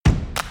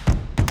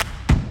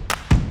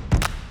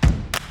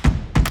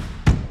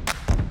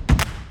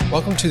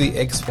Welcome to the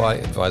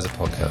XY Advisor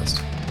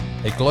Podcast,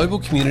 a global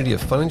community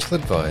of financial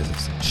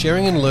advisors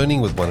sharing and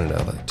learning with one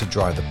another to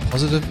drive the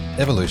positive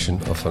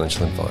evolution of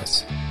financial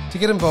advice. To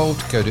get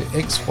involved, go to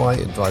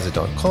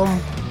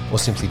xyadvisor.com or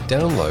simply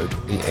download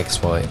the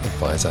XY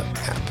Advisor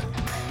app.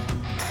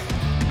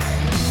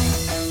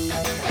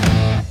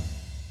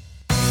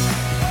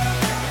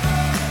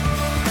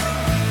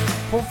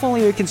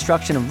 Portfolio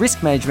construction and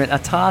risk management are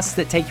tasks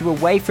that take you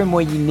away from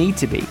where you need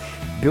to be,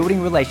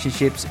 building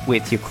relationships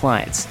with your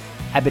clients.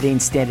 Aberdeen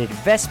Standard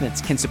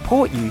Investments can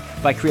support you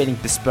by creating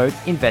bespoke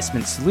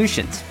investment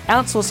solutions.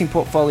 Outsourcing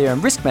portfolio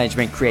and risk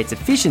management creates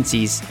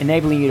efficiencies,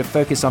 enabling you to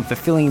focus on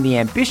fulfilling the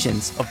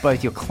ambitions of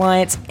both your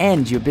clients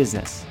and your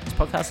business. This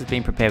podcast has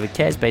been prepared with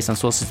care based on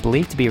sources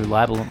believed to be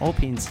reliable, and all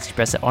opinions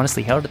expressed are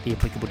honestly held at the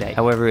applicable date.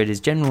 However, it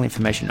is general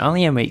information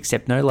only, and we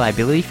accept no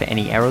liability for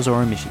any errors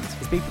or omissions.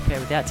 It's been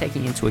prepared without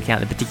taking into account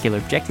the particular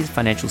objectives,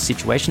 financial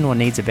situation, or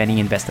needs of any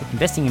investor.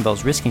 Investing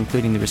involves risk,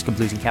 including the risk of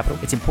losing capital.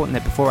 It's important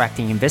that before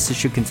acting, investors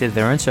should consider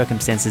their own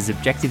circumstances,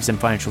 objectives, and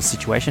financial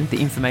situation,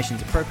 the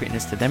information's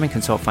appropriateness to them, and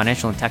consult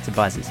financial and tax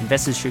advisors.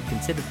 Investors should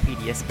consider the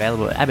PDS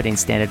available at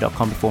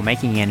aberdeenstandard.com before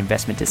making an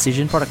investment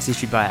decision. Products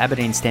issued by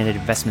Aberdeen Standard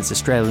Investments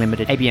Australia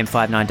Limited, ABN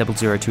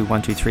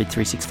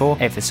 5900212334,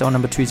 AFSL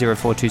number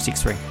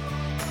 204263.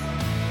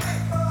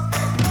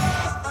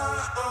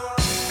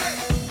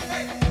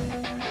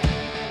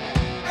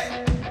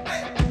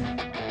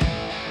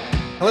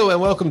 Hello and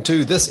welcome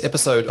to this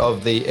episode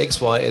of the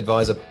XY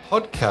Advisor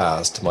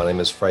Podcast. My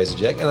name is Fraser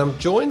Jack and I'm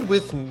joined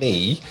with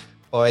me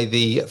by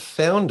the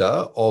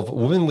founder of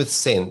Women with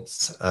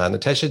Sense,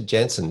 Natasha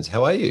Janssens.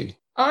 How are you?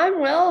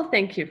 I'm well,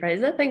 thank you,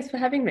 Fraser. Thanks for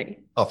having me.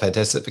 Oh,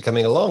 fantastic for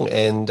coming along.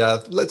 And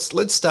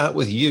let's start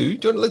with you.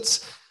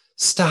 Let's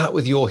start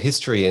with your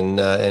history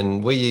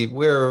and why you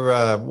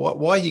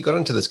got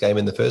into this game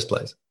in the first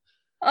place.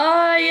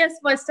 Yes,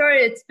 my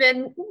story, it's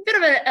been a bit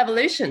of an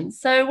evolution.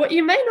 So what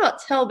you may not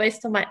tell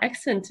based on my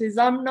accent is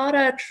I'm not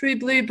a true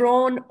blue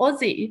born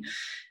Aussie.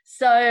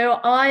 So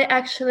I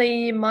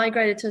actually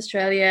migrated to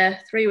Australia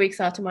 3 weeks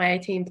after my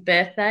 18th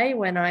birthday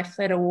when I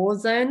fled a war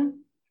zone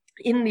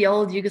in the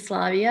old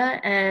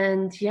Yugoslavia,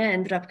 and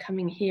ended up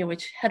coming here,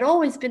 which had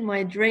always been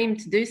my dream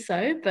to do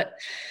so. But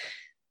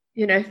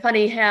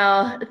funny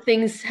how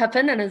things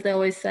happen, and as they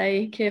always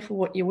say, careful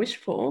what you wish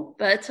for.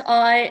 But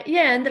I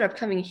ended up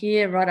coming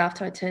here right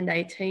after I turned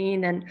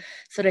 18 and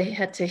sort of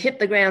had to hit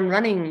the ground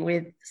running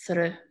with sort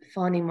of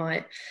finding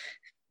my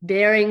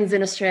bearings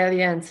in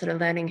Australia and sort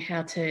of learning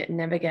how to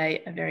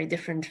navigate a very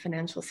different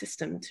financial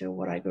system to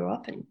what I grew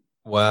up in.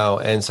 Wow.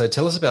 And so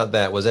tell us about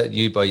that. Was that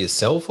you by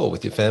yourself or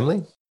with your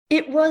family?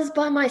 It was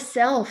by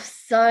myself.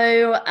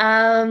 So,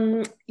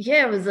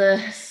 it was a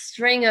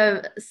string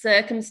of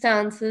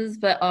circumstances,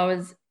 but I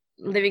was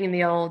living in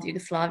the old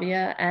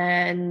Yugoslavia,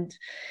 and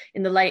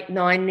in the late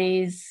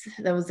 90s,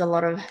 there was a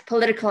lot of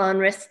political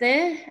unrest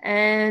there.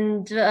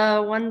 And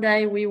one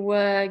day we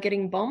were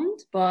getting bombed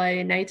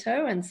by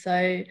NATO. And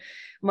so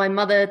my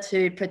mother,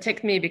 to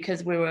protect me,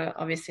 because we were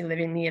obviously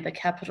living near the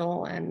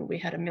capital and we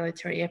had a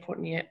military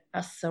airport near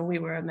us, so we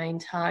were a main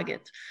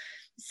target.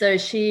 So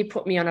she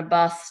put me on a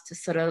bus to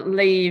sort of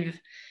leave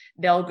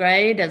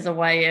Belgrade as a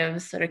way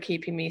of sort of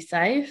keeping me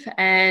safe.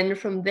 And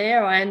from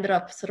there, I ended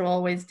up sort of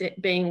always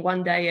being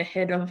one day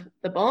ahead of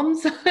the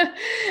bombs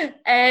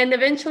and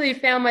eventually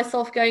found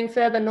myself going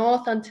further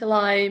north until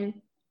I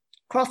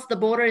crossed the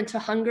border into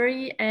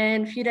Hungary,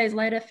 and a few days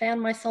later found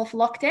myself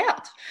locked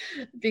out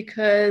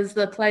because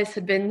the place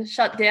had been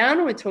shut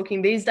down. We're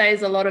talking these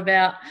days a lot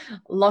about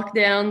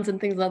lockdowns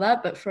and things like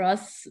that, but for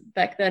us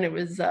back then it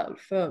was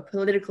for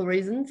political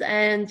reasons.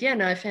 And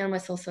I found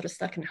myself sort of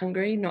stuck in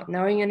Hungary, not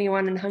knowing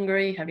anyone in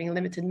Hungary, having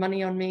limited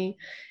money on me,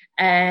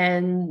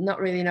 and not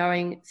really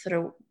knowing sort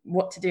of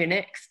what to do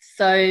next.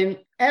 So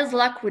as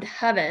luck would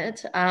have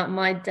it,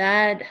 my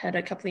dad had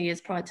a couple of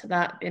years prior to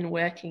that been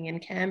working in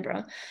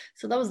Canberra.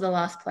 So that was the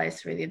last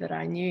place really that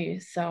I knew.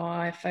 So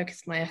I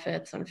focused my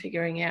efforts on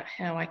figuring out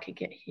how I could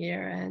get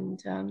here.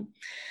 And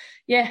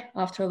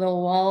after a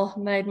little while,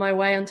 made my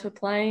way onto a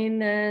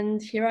plane,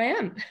 and here I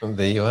am. And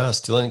there you are,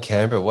 still in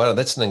Canberra. Wow,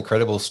 that's an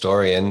incredible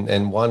story,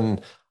 and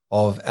one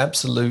of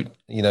absolute,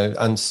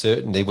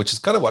 uncertainty, which is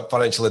kind of what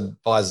financial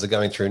advisors are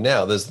going through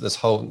now. There's this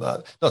whole,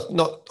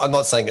 I'm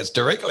not saying it's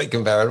directly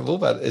comparable,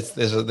 but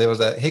there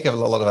was a heck of a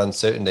lot of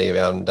uncertainty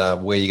around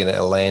where you're going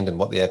to land and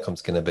what the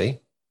outcome's going to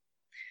be.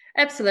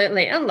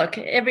 Absolutely. And look,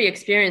 every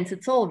experience,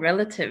 it's all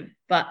relative,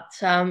 but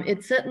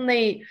it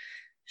certainly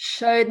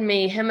showed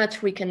me how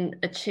much we can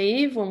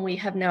achieve when we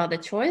have no other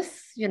choice.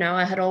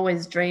 I had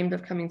always dreamed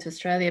of coming to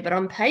Australia, but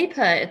on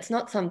paper, it's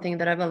not something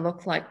that ever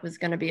looked like was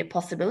going to be a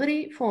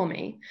possibility for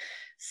me.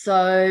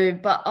 So,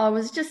 but I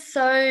was just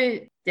so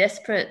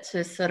desperate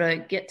to sort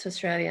of get to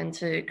Australia and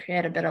to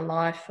create a better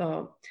life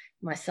for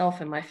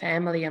myself and my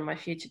family and my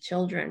future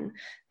children,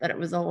 that it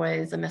was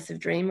always a massive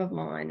dream of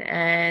mine.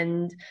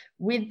 And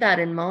with that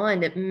in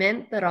mind, it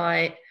meant that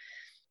I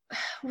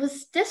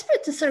was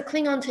desperate to sort of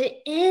cling on to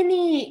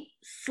any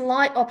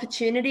slight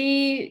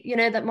opportunity,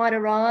 that might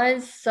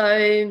arise.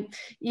 So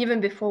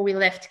even before we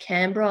left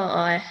Canberra,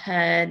 I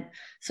had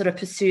sort of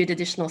pursued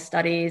additional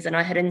studies, and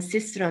I had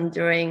insisted on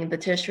doing the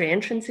tertiary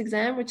entrance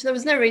exam, which there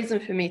was no reason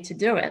for me to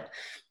do it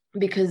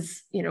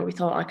because, we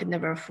thought I could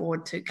never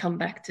afford to come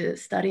back to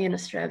study in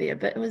Australia.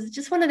 But it was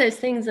just one of those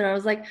things that I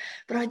was like,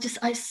 but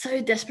I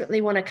so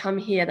desperately want to come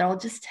here that I'll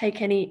just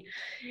take any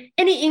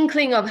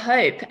inkling of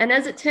hope. And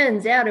as it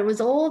turns out, it was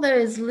all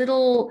those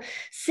little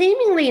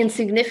seemingly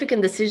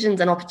insignificant decisions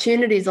and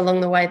opportunities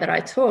along the way that I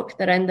took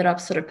that ended up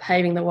sort of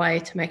paving the way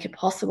to make it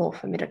possible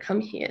for me to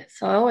come here.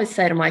 So I always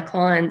say to my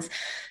clients,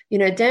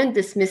 don't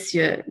dismiss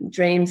your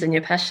dreams and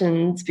your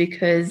passions,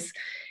 because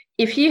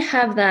if you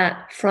have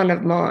that front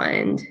of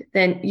mind,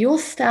 then you'll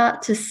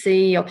start to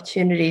see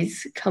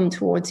opportunities come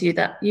towards you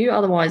that you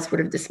otherwise would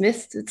have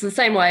dismissed. It's the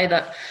same way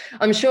that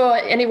I'm sure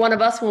any one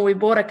of us, when we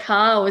bought a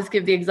car, I always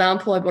give the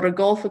example, I bought a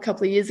Golf a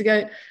couple of years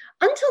ago.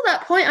 Until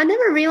that point, I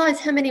never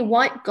realized how many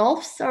white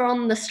Golfs are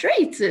on the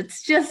streets.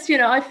 It's just,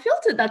 I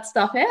filtered that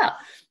stuff out.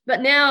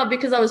 But now,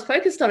 because I was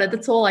focused on it,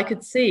 that's all I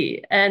could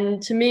see.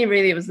 And to me,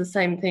 really, it was the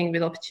same thing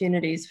with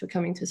opportunities for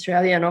coming to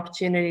Australia and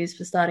opportunities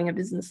for starting a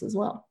business as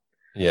well.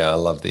 Yeah, I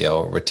love the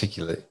old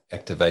reticular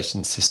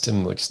activation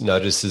system, which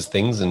notices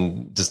things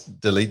and just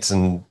deletes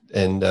and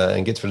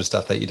gets rid of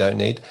stuff that you don't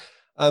need.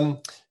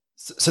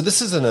 So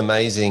this is an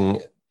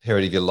amazing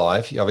period of your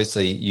life.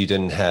 Obviously, you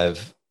didn't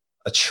have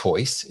a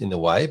choice in a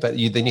way, but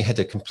you had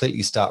to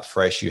completely start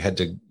fresh. You had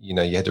to, you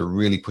had to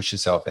really push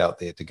yourself out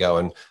there to go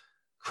and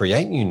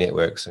create new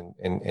networks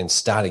and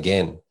start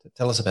again.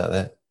 Tell us about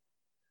that.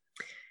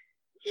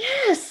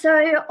 Yeah,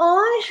 so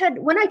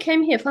when I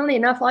came here, funnily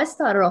enough, I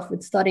started off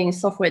with studying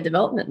software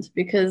development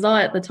because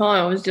at the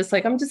time, I was just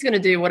like, I'm just going to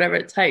do whatever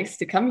it takes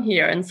to come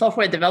here. And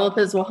software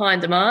developers were high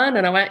in demand.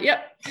 And I went,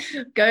 yep,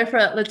 go for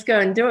it. Let's go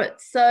and do it.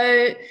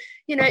 So,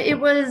 it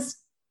was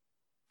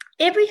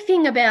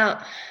everything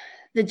about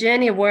the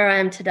journey of where I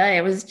am today.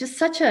 It was just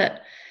such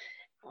a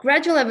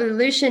gradual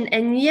evolution.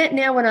 And yet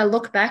now when I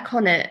look back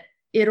on it,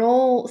 it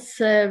all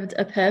served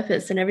a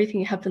purpose and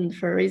everything happened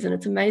for a reason.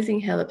 It's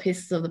amazing how the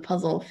pieces of the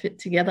puzzle fit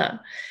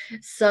together.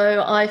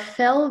 So I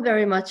fell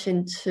very much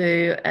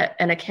into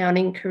an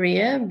accounting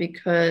career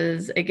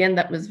because, again,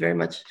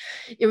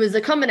 it was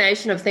a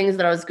combination of things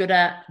that I was good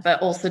at, but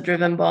also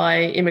driven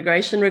by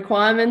immigration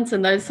requirements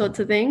and those sorts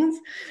of things.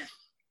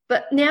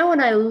 But now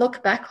when I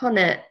look back on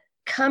it,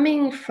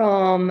 coming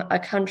from a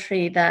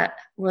country that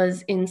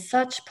was in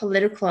such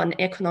political and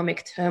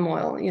economic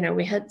turmoil,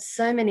 we had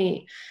so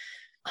many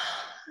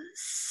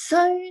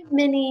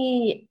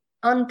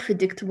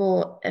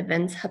unpredictable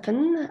events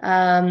happen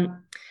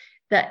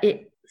that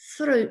it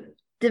sort of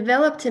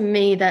developed in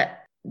me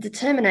that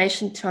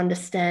determination to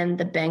understand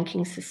the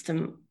banking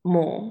system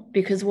more.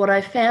 Because what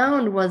I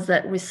found was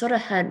that we sort of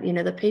had,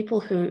 the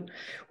people who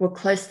were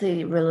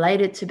closely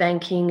related to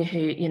banking,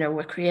 who,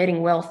 were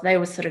creating wealth, they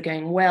were sort of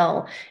going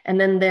well. And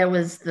then there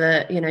was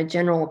the,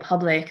 general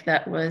public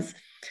that was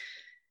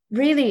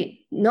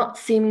really not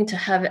seeming to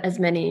have as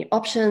many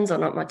options or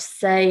not much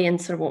say in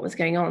sort of what was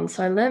going on.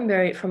 So I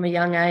learned from a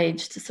young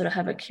age to sort of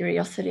have a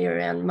curiosity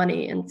around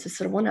money and to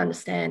sort of want to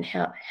understand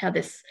how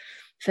this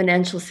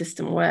financial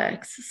system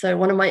works. So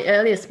one of my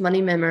earliest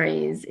money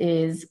memories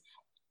is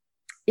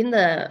in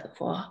the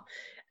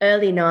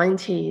early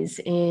 90s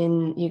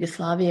in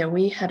Yugoslavia.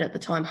 We had at the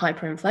time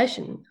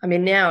hyperinflation. I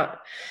mean, now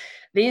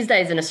these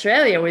days in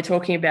Australia, we're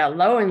talking about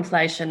low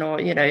inflation or,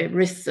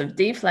 risks of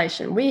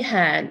deflation. We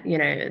had,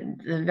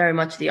 very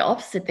much the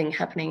opposite thing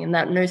happening, in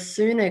that no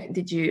sooner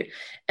did you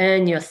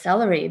earn your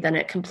salary than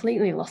it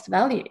completely lost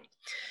value.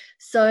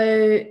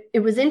 So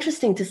it was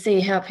interesting to see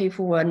how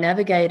people were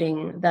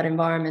navigating that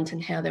environment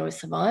and how they were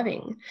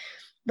surviving.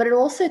 But it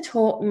also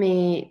taught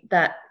me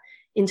that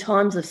in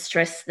times of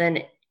stress,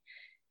 then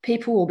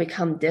people will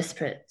become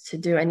desperate to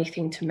do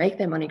anything to make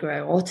their money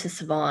grow or to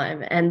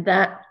survive. And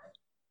that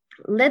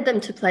led them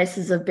to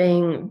places of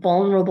being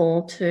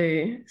vulnerable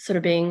to sort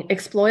of being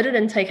exploited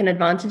and taken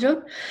advantage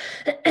of.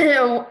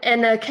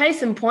 And a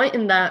case in point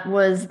in that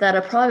was that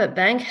a private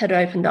bank had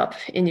opened up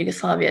in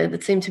Yugoslavia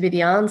that seemed to be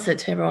the answer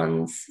to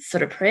everyone's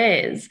sort of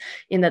prayers,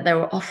 in that they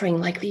were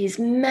offering like these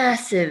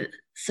massive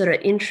sort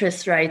of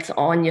interest rates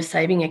on your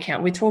saving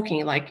account. We're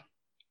talking like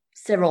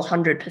several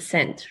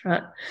 100%,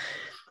 right?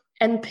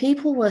 And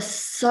people were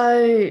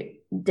so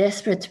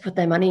desperate to put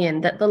their money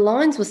in that the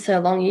lines were so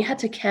long, you had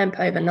to camp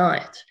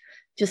overnight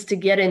just to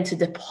get in to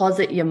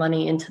deposit your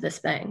money into this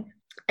bank.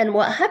 And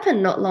what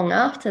happened not long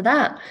after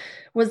that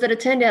was that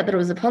it turned out that it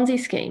was a Ponzi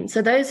scheme.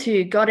 So those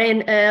who got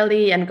in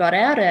early and got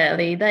out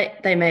early,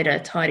 they made a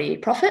tidy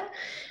profit,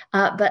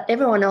 but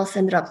everyone else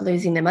ended up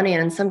losing their money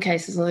and in some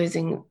cases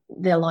losing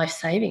their life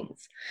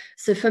savings.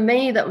 So for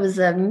me, that was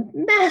a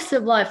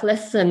massive life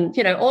lesson,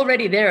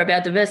 already there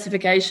about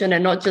diversification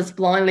and not just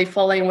blindly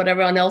following what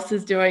everyone else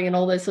is doing and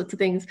all those sorts of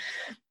things.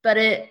 But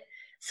it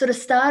sort of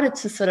started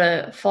to sort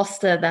of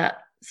foster that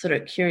sort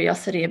of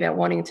curiosity about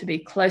wanting to be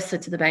closer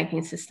to the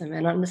banking system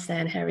and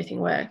understand how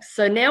everything works.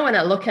 So now when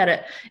I look at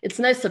it, it's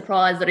no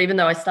surprise that even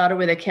though I started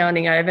with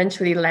accounting, I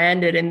eventually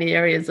landed in the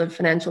areas of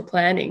financial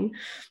planning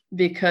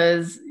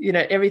because,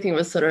 everything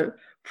was sort of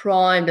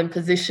primed and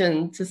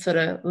positioned to sort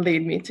of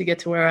lead me to get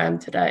to where I am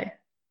today.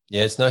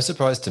 Yeah, it's no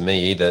surprise to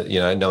me either,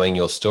 knowing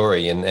your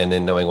story and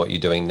then knowing what you're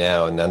doing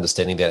now and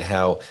understanding that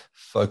how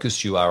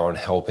focused you are on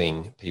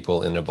helping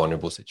people in a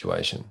vulnerable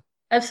situation.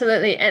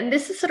 Absolutely. And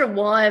this is sort of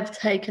why I've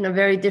taken a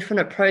very different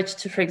approach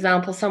to, for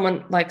example,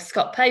 someone like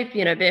Scott Pape,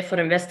 Barefoot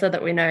Investor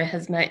that we know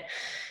has made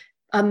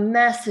a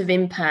massive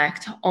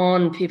impact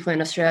on people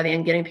in Australia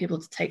and getting people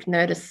to take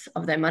notice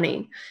of their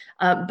money.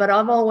 But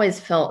I've always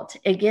felt,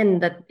 again,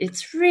 that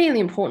it's really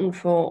important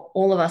for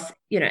all of us,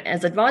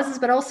 as advisors,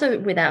 but also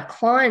with our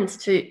clients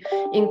to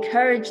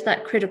encourage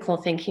that critical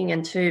thinking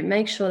and to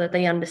make sure that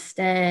they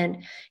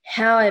understand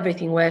how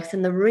everything works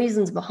and the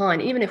reasons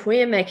behind, even if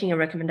we're making a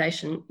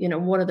recommendation,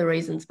 what are the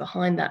reasons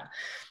behind that?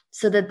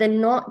 So that they're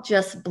not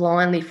just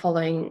blindly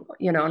following,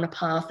 on a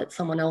path that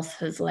someone else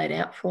has laid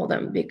out for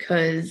them,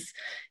 because,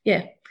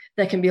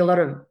 there can be a lot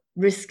of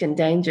risk and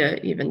danger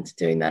even to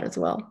doing that as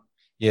well.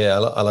 Yeah,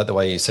 I like the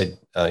way you said,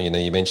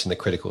 you mentioned the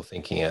critical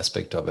thinking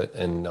aspect of it,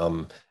 and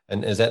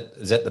is that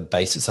the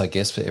basis, I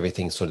guess, for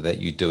everything sort of that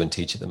you do and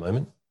teach at the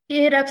moment?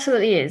 It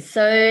absolutely is.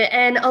 So,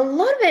 and a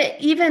lot of it,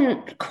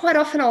 even quite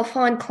often, I'll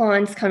find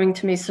clients coming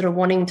to me sort of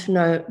wanting to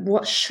know,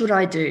 what should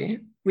I do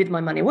with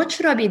my money? What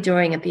should I be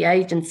doing at the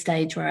age and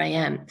stage where I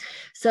am?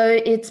 So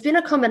it's been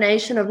a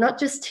combination of not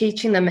just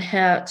teaching them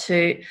how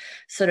to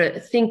sort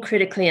of think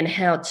critically and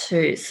how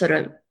to sort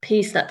of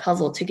piece that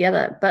puzzle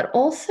together, but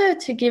also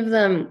to give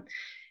them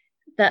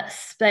that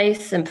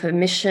space and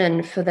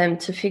permission for them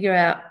to figure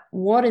out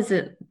what is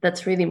it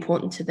that's really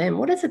important to them,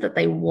 what is it that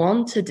they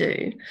want to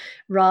do,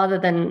 rather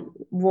than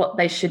what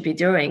they should be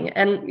doing.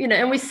 And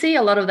and we see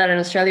a lot of that in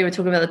Australia. We're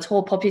talking about the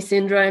tall poppy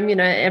syndrome,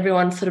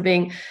 everyone sort of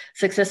being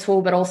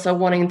successful but also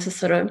wanting to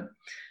sort of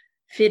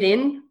fit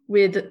in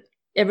with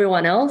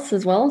everyone else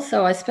as well.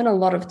 So I spend a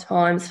lot of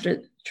time sort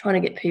of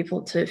trying to get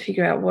people to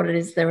figure out what it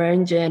is, their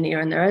own journey or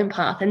in their own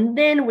path, and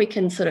then we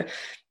can sort of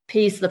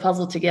piece the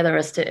puzzle together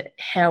as to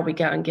how we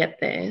go and get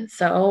there.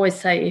 So I always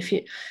say, if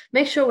you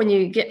make sure when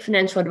you get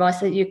financial advice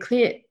that you're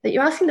clear, that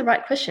you're asking the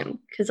right question,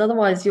 because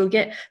otherwise you'll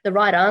get the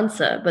right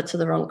answer, but to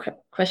the wrong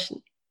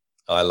question.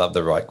 I love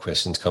the right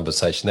questions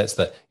conversation. That's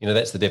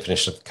the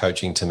definition of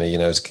coaching to me.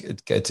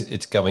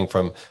 It's going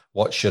from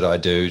what should I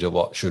do to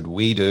what should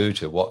we do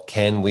to what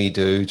can we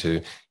do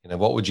to,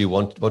 what do you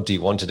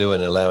want to do,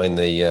 and allowing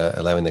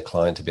the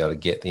client to be able to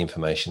get the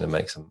information and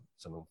make some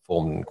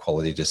informed and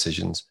quality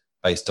decisions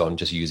based on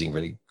just using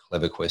really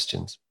clever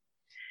questions.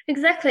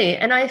 Exactly.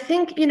 And I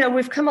think,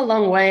 we've come a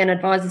long way, and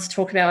advisors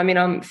talk about,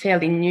 I'm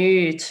fairly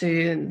new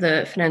to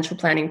the financial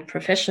planning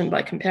profession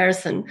by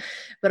comparison,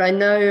 but I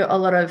know a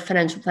lot of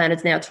financial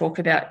planners now talk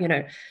about,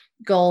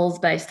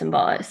 goals-based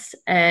advice.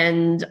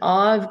 And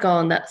I've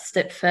gone that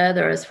step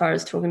further as far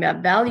as talking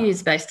about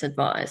values-based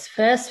advice.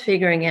 First,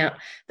 figuring out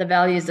the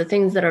values, the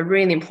things that are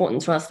really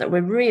important to us, that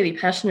we're really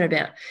passionate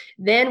about.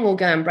 Then we'll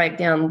go and break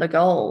down the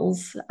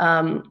goals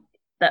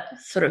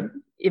that sort of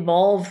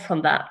evolve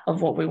from that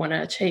of what we want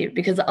to achieve.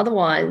 Because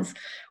otherwise,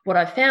 what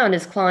I found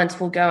is clients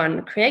will go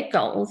and create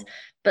goals,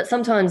 but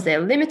sometimes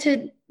they're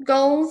limited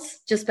goals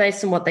just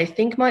based on what they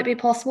think might be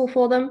possible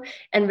for them.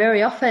 And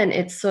very often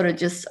it's sort of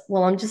just,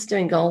 well, I'm just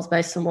doing goals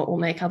based on what will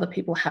make other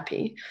people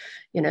happy,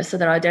 so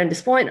that I don't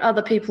disappoint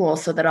other people, or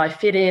so that I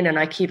fit in and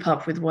I keep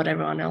up with what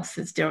everyone else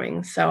is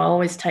doing. So I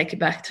always take it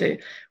back to,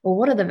 well,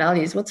 what are the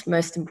values? What's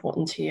most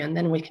important to you? And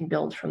then we can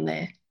build from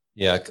there.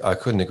 Yeah, I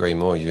couldn't agree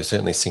more. You're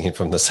certainly singing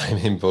from the same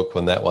hymn book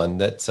on that one.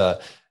 That's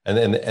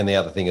and the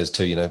other thing is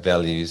too,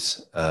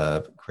 values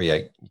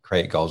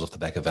create goals off the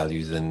back of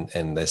values,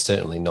 and they're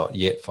certainly not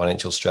yet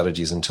financial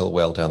strategies until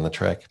well down the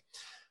track.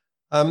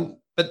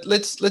 But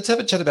let's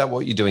have a chat about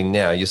what you're doing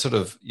now.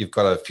 You've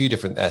got a few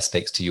different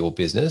aspects to your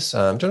business. Do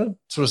you want to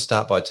sort of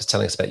start by just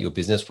telling us about your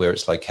business, where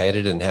it's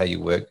located, and how you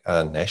work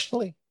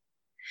nationally?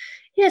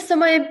 Yeah, so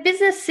my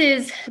business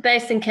is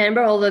based in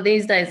Canberra, although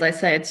these days I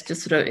say it's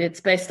just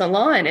it's based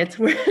online. It's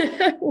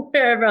where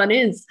everyone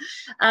is.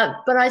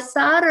 But I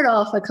started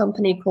off a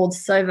company called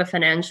Sova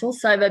Financial,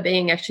 Sova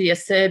being actually a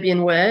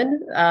Serbian word,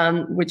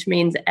 which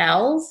means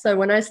owls. So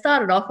when I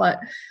started off,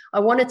 I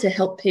wanted to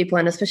help people,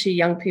 and especially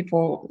young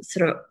people,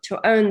 sort of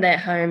to own their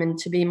home and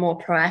to be more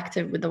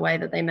proactive with the way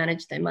that they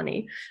manage their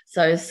money.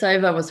 So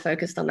Sova was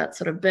focused on that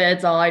sort of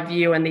bird's eye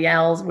view and the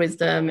owl's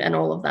wisdom and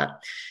all of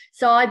that.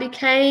 So I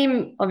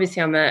became,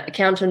 obviously I'm an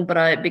accountant, but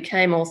I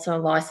became also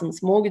a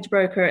licensed mortgage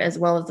broker as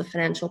well as a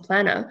financial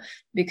planner,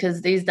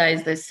 because these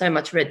days there's so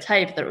much red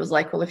tape that it was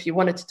like, well, if you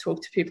wanted to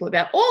talk to people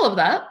about all of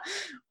that,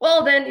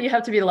 well, then you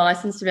have to be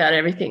licensed about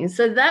everything.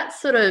 So that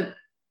sort of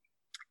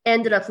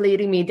ended up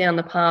leading me down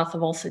the path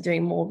of also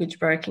doing mortgage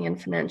broking and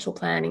financial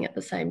planning at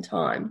the same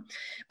time.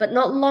 But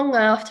not long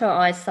after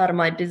I started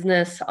my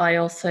business, I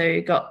also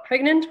got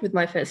pregnant with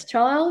my first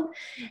child.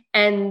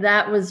 And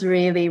that was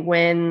really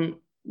when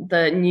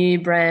the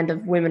new brand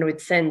of Women with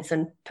Sense,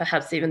 and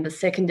perhaps even the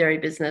secondary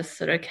business,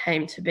 sort of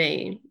came to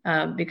be,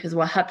 because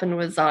what happened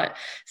was I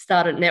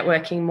started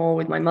networking more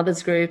with my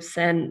mother's groups,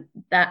 and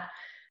that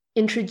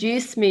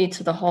introduced me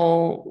to the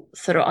whole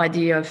sort of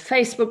idea of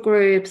Facebook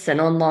groups and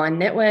online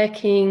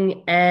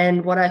networking.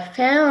 And what I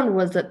found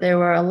was that there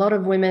were a lot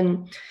of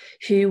women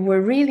who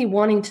were really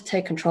wanting to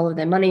take control of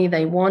their money.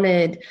 They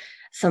wanted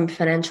some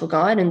financial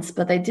guidance,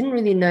 but they didn't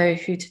really know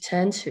who to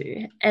turn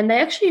to. And they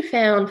actually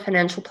found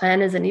financial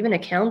planners and even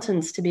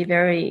accountants to be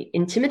very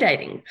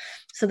intimidating.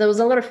 So there was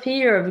a lot of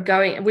fear of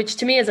going, which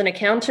to me as an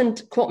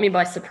accountant caught me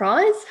by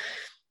surprise.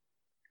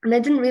 And they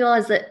didn't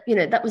realize that,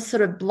 that was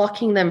sort of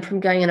blocking them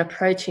from going and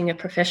approaching a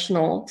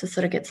professional to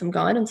sort of get some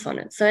guidance on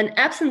it. So in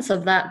absence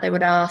of that, they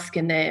would ask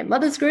in their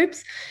mothers'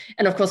 groups.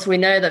 And of course, we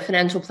know that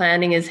financial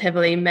planning is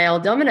heavily male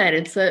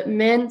dominated. So it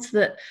meant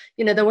that,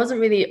 there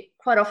wasn't really,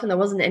 quite often there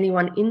wasn't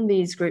anyone in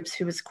these groups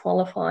who was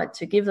qualified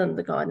to give them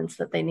the guidance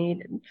that they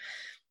needed.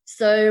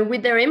 So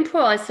with their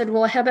input, I said,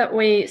 well, how about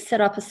we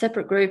set up a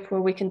separate group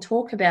where we can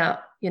talk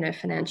about,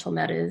 financial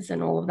matters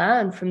and all of that.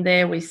 And from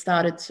there, we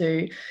started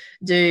to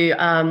do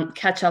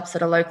catch-ups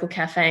at a local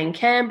cafe in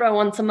Canberra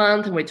once a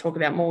month, and we talk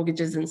about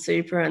mortgages and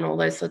super and all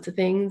those sorts of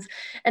things.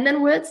 And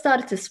then word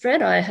started to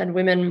spread. I had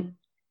women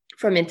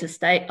from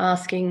interstate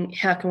asking,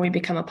 how can we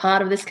become a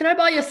part of this? Can I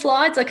buy your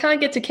slides? I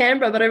can't get to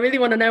Canberra, but I really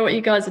want to know what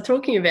you guys are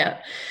talking about.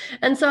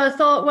 And so I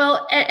thought,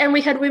 well, and we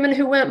had women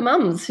who weren't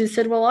mums who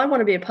said, well, I want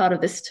to be a part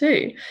of this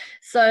too.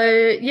 So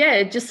yeah,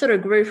 it just sort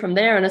of grew from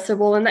there. And I said,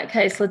 well, in that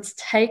case, let's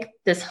take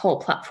this whole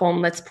platform,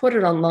 let's put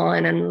it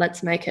online and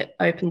let's make it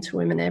open to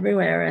women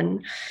everywhere.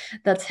 And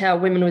that's how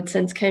Women with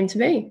Sense came to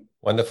be.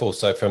 Wonderful.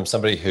 So from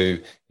somebody who,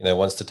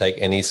 wants to take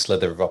any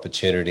slither of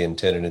opportunity and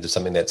turn it into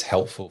something that's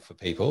helpful for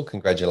people,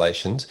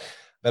 congratulations.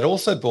 But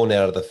also born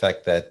out of the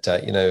fact that,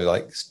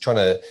 like trying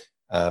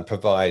to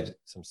provide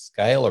some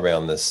scale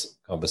around this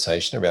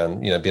conversation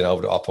around, being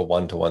able to offer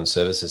one-to-one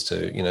services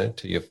to,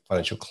 to your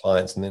financial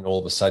clients. And then all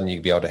of a sudden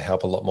you'd be able to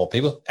help a lot more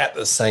people at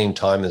the same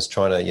time as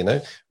trying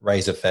to,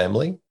 raise a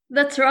family.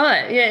 That's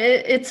right. Yeah,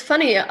 it's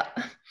funny.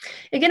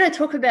 Again, I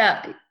talk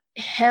about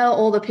how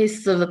all the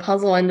pieces of the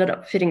puzzle ended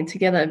up fitting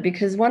together,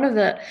 because one of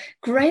the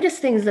greatest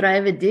things that I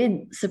ever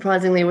did,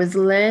 surprisingly, was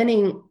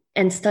learning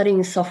and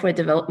studying software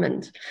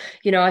development.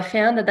 I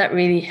found that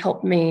really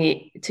helped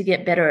me to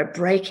get better at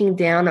breaking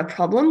down a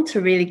problem, to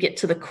really get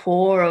to the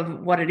core of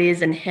what it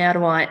is and how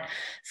do I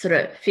sort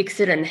of fix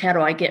it and how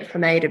do I get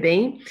from A to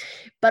B.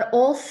 But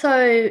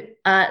also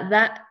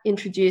that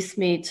introduced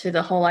me to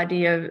the whole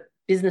idea of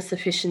business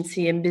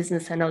efficiency and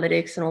business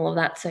analytics and all of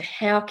that. So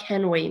how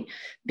can we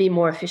be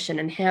more efficient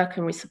and how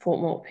can we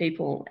support more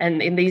people?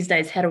 And in these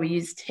days, how do we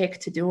use tech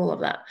to do all of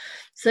that?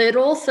 So it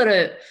all sort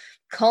of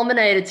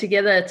culminated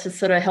together to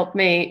sort of help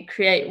me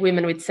create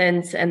Women with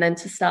Sense, and then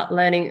to start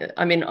learning.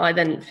 I mean, I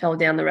then fell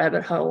down the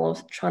rabbit hole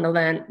of trying to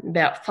learn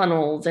about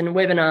funnels and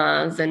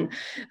webinars and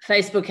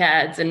Facebook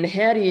ads and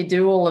how do you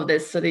do all of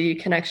this so that you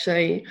can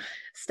actually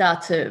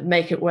start to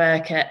make it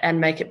work and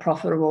make it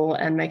profitable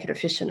and make it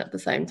efficient at the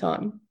same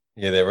time.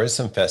 Yeah, there is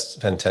some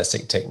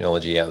fantastic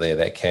technology out there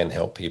that can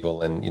help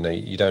people. And,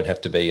 you don't have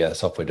to be a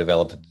software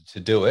developer to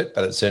do it,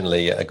 but it's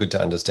certainly good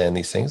to understand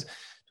these things.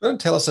 Do you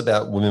want to tell us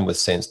about Women with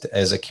Sense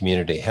as a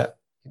community?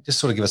 Just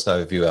sort of give us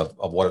an overview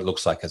of what it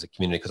looks like as a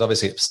community, because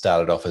obviously it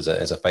started off as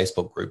a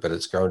Facebook group, but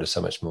it's grown to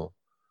so much more.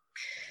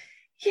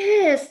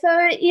 Yeah,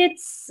 so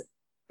it's...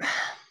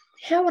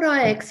 How would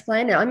I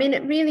explain it? I mean,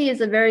 it really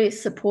is a very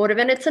supportive,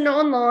 and it's an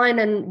online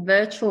and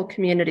virtual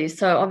community.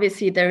 So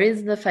obviously there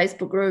is the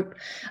Facebook group,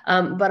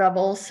 but I've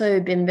also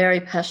been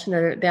very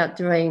passionate about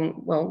doing,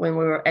 well, when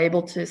we were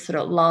able to sort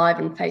of live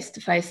and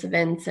face-to-face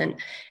events and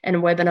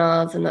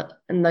webinars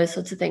and those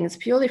sorts of things,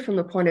 purely from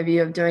the point of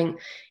view of doing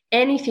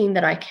anything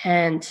that I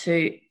can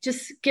to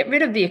just get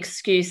rid of the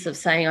excuse of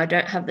saying I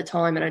don't have the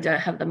time and I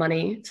don't have the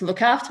money to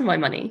look after my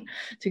money,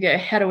 to go,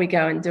 how do we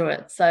go and do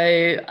it? So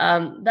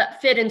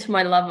that fed into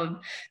my love of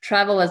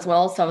travel as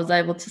well. So I was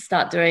able to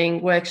start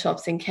doing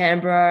workshops in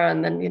Canberra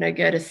and then,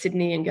 go to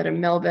Sydney and go to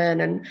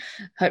Melbourne. And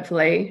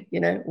hopefully,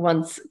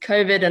 once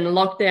COVID and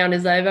lockdown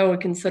is over, we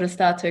can sort of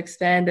start to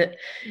expand it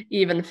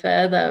even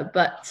further.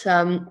 But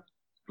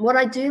what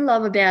I do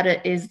love about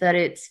it is that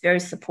it's very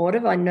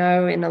supportive. I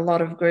know in a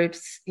lot of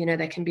groups,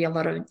 there can be a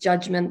lot of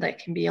judgment, there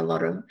can be a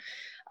lot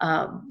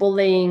of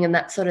bullying and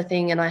that sort of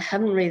thing. And I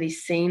haven't really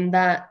seen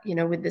that,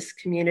 with this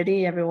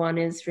community. Everyone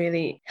is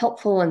really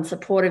helpful and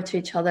supportive to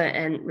each other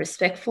and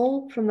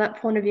respectful from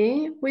that point of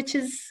view, which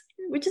is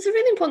a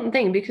really important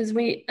thing, because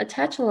we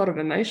attach a lot of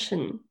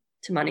emotion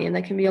to money, and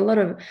there can be a lot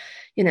of,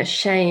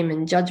 shame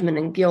and judgment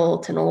and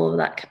guilt and all of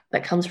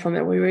that comes from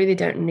it. We really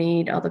don't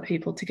need other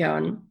people to go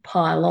and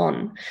pile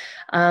on.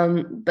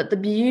 But the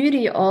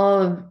beauty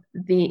of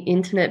the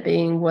internet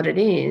being what it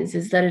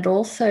is that it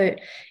also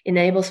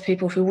enables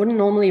people who wouldn't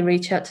normally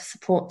reach out to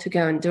support to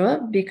go and do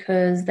it,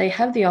 because they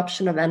have the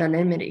option of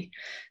anonymity.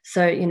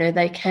 So,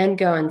 they can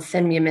go and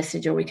send me a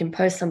message, or we can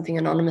post something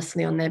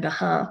anonymously on their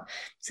behalf,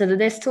 so that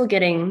they're still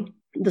getting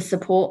the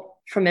support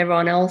from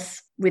everyone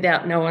else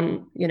without no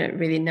one,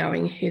 really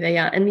knowing who they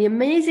are. And the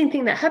amazing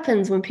thing that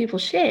happens when people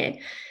share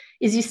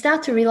is you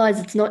start to realize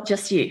it's not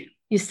just you.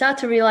 you start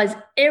to realize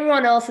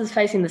everyone else is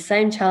facing the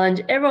same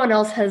challenge. Everyone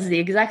else has the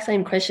exact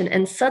same question.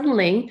 And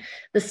suddenly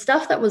the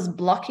stuff that was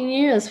blocking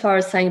you as far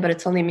as saying, but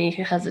it's only me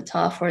who has it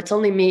tough, or it's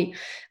only me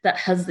that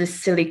has this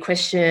silly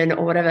question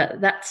or whatever,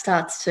 that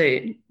starts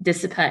to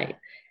dissipate.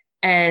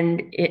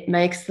 And it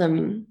makes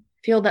them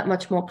feel that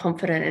much more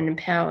confident and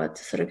empowered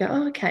to sort of go,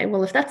 oh, okay,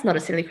 well, if that's not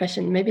a silly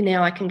question, maybe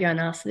now I can go and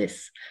ask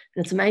this.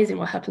 And it's amazing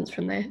what happens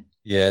from there.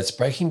 Yeah, it's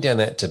breaking down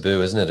that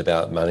taboo, isn't it,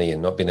 about money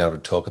and not being able to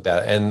talk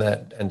about it,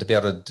 and to be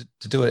able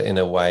to do it in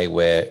a way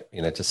where,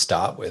 to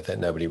start with, that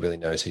nobody really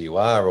knows who you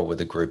are, or with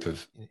a group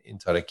of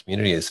inside a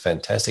community, is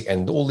fantastic.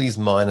 And all these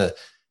minor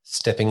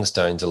stepping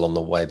stones along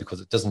the way, because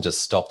it doesn't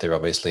just stop there.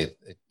 Obviously,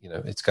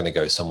 it's going to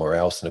go somewhere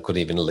else, and it could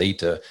even lead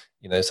to,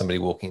 somebody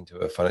walking into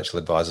a financial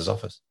advisor's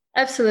office.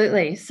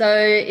 Absolutely. So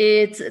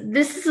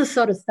this is the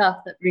sort of stuff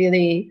that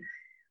really,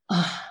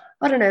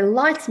 I don't know,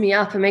 lights me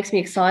up and makes me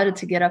excited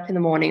to get up in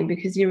the morning,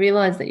 because you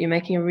realize that you're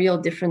making a real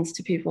difference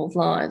to people's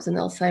lives. And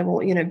they'll say, well,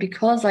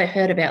 because I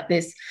heard about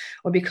this,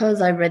 or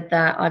because I read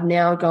that, I've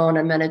now gone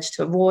and managed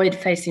to avoid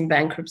facing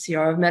bankruptcy,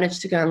 or I've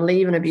managed to go and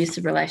leave an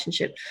abusive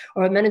relationship,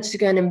 or I've managed to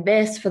go and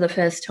invest for the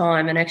first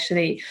time and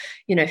actually,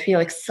 feel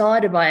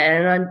excited by it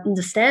and I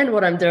understand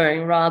what I'm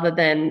doing, rather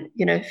than,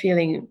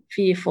 feeling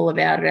fearful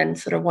about it and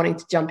sort of wanting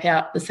to jump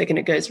out the second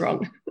it goes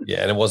wrong.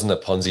 Yeah. And it wasn't a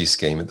Ponzi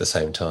scheme at the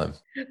same time.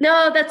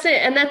 No, that's it.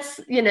 And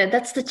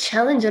that's the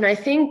challenge. And I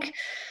think,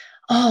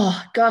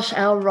 oh gosh,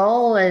 our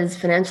role as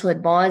financial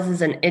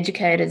advisors and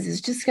educators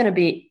is just going to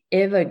be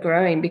ever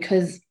growing,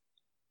 because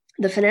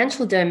the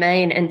financial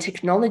domain and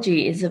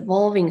technology is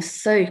evolving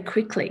so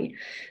quickly,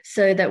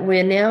 so that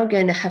we're now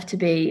going to have to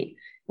be,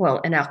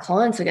 and our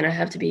clients are going to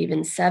have to be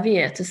even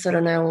savvier to sort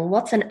of know, well,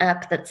 what's an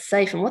app that's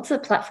safe and what's a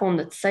platform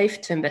that's safe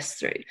to invest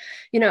through?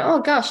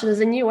 Oh gosh, there's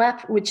a new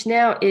app which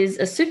now is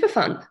a super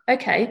fund.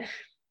 Okay,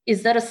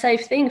 is that a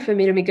safe thing for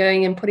me to be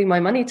going and putting my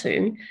money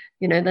to?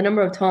 The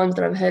number of times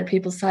that I've heard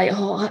people say,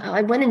 oh,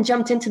 I went and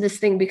jumped into this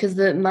thing because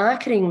the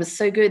marketing was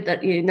so good that,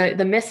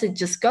 the message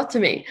just got to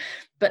me.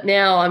 But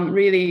now I'm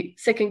really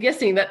second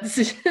guessing that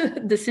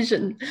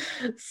decision.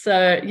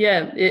 So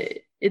yeah,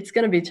 it's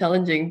going to be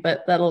challenging,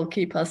 but that'll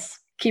keep us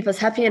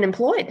happy and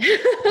employed.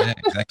 Yeah,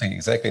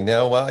 exactly.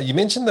 Now, you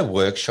mentioned the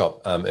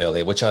workshop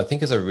earlier, which I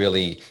think is a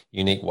really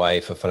unique way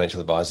for financial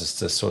advisors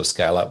to sort of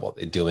scale up what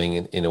they're doing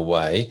in a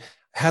way.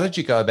 How did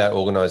you go about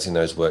organising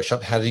those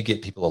workshops? How did you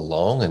get people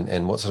along,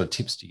 and what sort of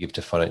tips do you give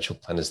to financial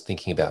planners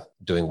thinking about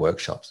doing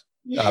workshops?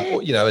 Yeah.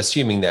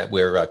 Assuming that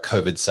we're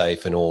COVID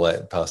safe and all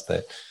that past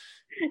that.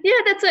 Yeah,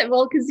 that's it.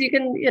 Well, because you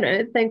can,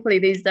 thankfully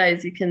these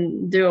days you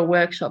can do a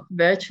workshop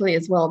virtually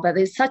as well, but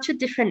there's such a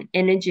different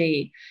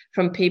energy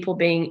from people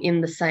being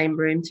in the same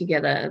room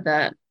together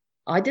that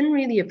I didn't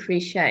really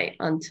appreciate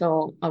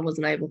until I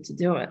wasn't able to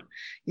do it.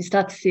 You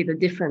start to see the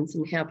difference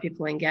in how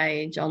people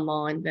engage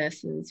online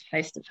versus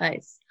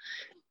face-to-face.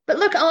 But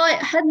look, I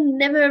had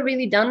never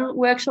really done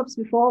workshops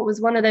before. It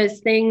was one of those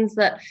things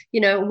that,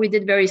 we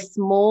did very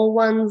small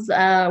ones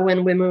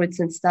when Women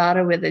with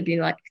Starter, where there'd be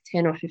like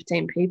 10 or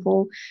 15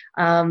 people.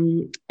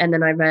 And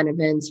then I ran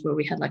events where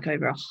we had like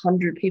over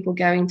 100 people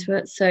going to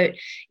it. So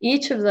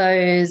each of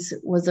those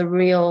was a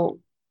real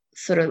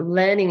sort of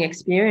learning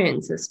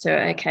experience as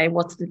to, okay,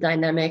 what's the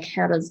dynamic?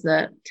 How does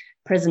the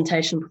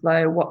presentation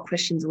flow? What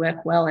questions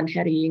work well? And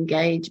how do you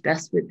engage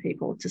best with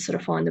people to sort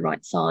of find the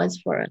right size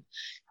for it?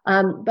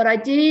 But I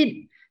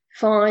did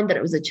find that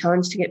it was a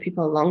challenge to get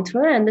people along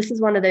to it. And this is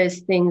one of those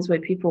things where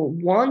people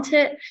want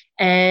it.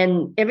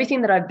 And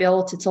everything that I've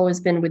built, it's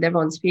always been with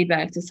everyone's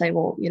feedback to say,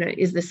 well,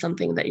 is this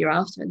something that you're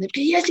after? And they'd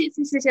go, yes,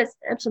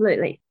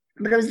 absolutely.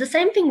 But it was the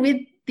same thing with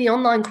the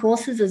online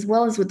courses as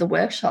well as with the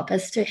workshop,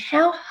 as to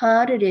how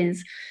hard it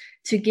is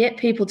to get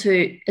people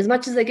to, as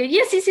much as they go,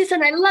 yes,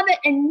 and I love it,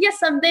 and yes,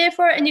 I'm there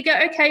for it. And you go,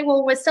 okay,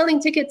 well, we're selling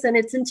tickets and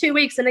it's in 2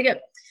 weeks. And they go,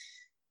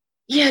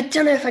 yeah, I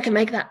don't know if I can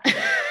make that.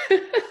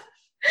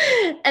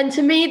 And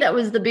to me, that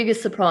was the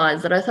biggest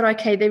surprise, that I thought,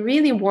 okay, they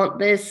really want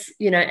this,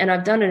 and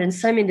I've done it in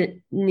so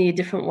many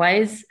different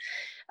ways.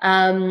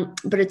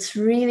 But it's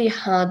really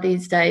hard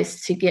these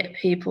days to get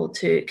people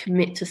to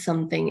commit to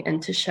something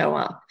and to show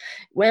up.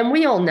 When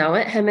we all know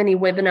it, how many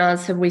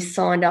webinars have we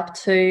signed up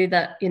to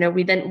that,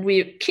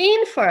 we're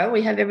keen for it,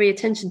 we have every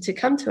intention to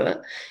come to it,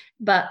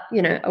 but,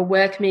 a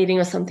work meeting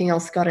or something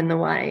else got in the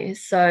way.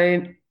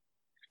 So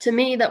to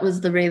me, that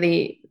was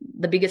the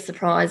biggest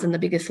surprise and the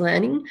biggest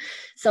learning.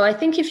 So I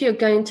think if you're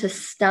going to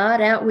start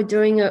out with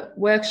doing a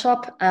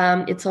workshop,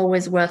 it's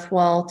always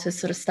worthwhile to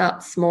sort of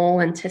start small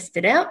and test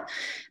it out,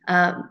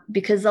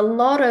 because a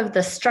lot of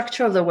the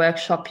structure of the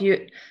workshop, you're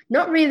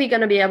not really going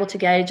to be able to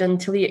gauge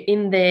until you're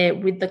in there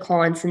with the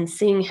clients and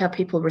seeing how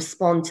people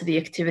respond to the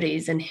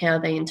activities and how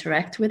they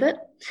interact with it.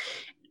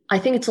 I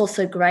think it's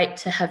also great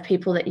to have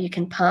people that you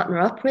can partner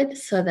up with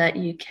so that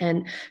you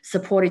can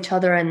support each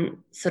other and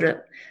sort of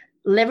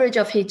leverage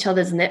off each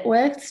other's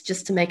networks,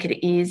 just to make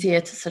it easier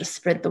to sort of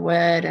spread the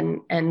word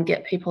and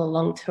get people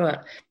along to it.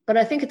 But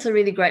I think it's a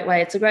really great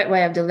way. It's a great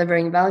way of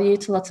delivering value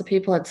to lots of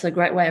people. It's a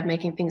great way of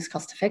making things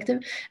cost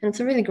effective. And it's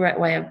a really great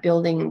way of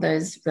building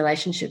those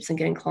relationships and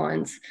getting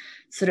clients,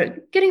 sort of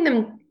getting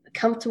them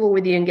comfortable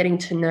with you and getting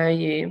to know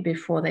you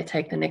before they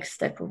take the next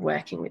step of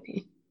working with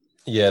you.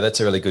 Yeah, that's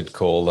a really good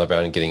call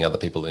around getting other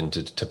people in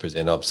to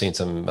present. I've seen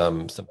some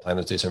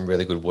planners do some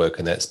really good work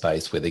in that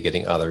space where they're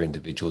getting other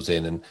individuals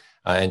in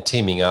and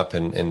teaming up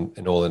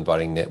and all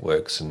inviting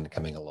networks and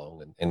coming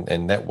along.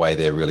 And that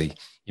way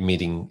you're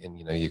meeting and,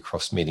 you're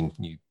cross-meeting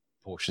new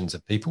portions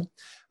of people.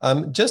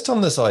 Just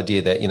on this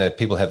idea that,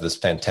 people have this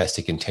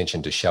fantastic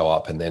intention to show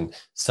up and then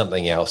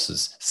something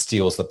else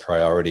steals the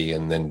priority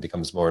and then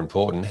becomes more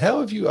important. How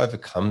have you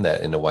overcome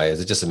that in a way? Is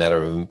it just a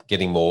matter of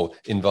getting more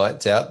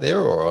invites out there,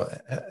 or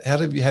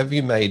have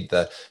you made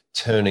the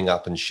turning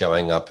up and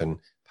showing up and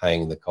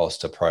paying the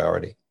cost a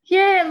priority?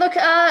 Yeah, look,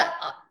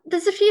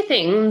 there's a few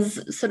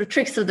things, sort of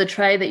tricks of the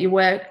trade that you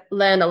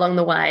learn along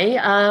the way.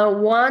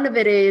 One of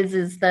it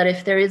is that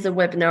if there is a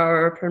webinar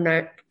or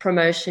a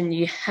promotion,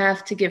 you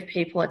have to give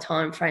people a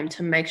time frame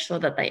to make sure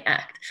that they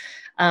act.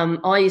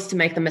 I used to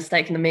make the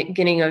mistake in the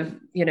beginning of,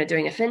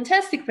 doing a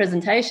fantastic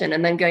presentation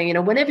and then going,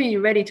 whenever you're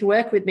ready to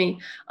work with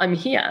me, I'm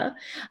here.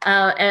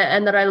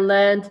 And that I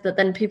learned that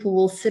then people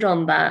will sit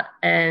on that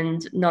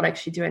and not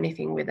actually do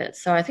anything with it.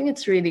 So I think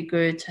it's really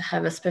good to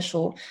have a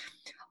special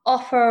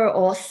offer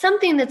or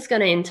something that's going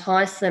to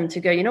entice them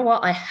to go, you know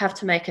what, I have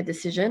to make a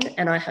decision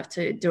and I have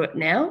to do it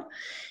now.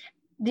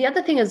 The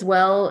other thing as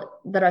well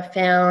that I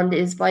found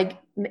is by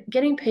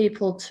getting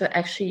people to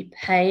actually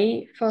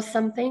pay for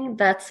something,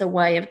 that's a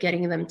way of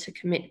getting them to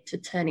commit to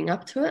turning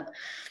up to it.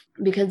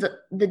 Because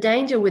the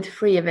danger with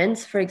free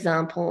events, for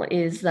example,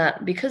 is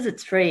that because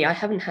it's free, I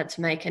haven't had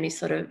to make any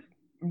sort of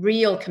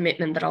real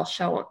commitment that I'll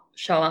show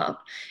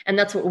up. And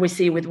that's what we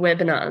see with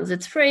webinars.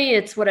 It's free,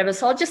 it's whatever.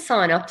 So I'll just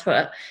sign up to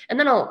it. And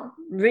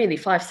then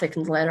 5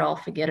 seconds later, I'll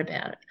forget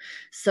about it.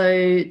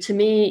 So to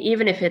me,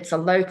 even if it's a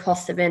low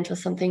cost event or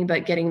something,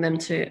 but getting them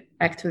to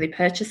actively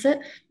purchase it,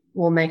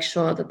 will make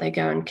sure that they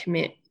go and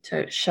commit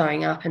to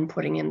showing up and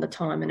putting in the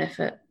time and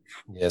effort.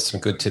 Yeah, some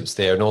good tips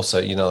there. And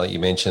also, like you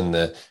mentioned,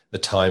 the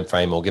time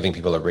frame or giving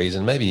people a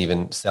reason, maybe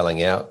even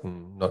selling out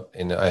and not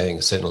having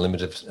a certain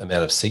limited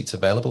amount of seats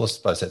available. I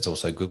suppose that's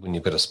also good when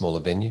you've got a smaller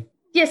venue.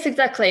 Yes,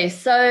 exactly.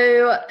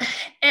 So,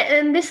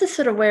 and this is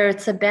sort of where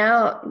it's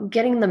about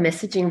getting the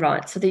messaging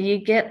right so that you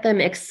get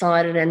them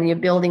excited and you're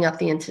building up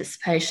the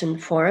anticipation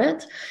for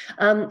it.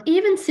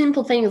 Even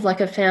simple things like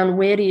I found,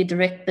 where do you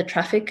direct the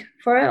traffic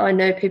for it? I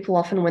know people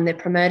often when they're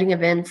promoting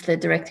events, they're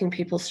directing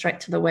people straight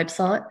to the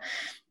website.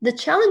 The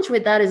challenge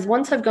with that is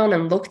once I've gone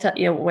and looked at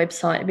your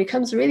website, it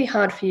becomes really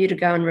hard for you to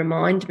go and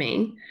remind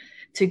me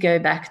to go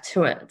back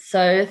to it.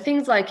 So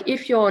things like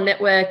if your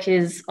network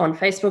is on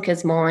Facebook,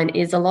 as mine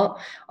is a lot,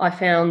 I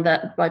found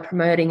that by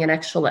promoting an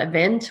actual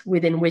event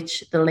within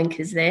which the link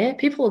is there,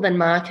 people will then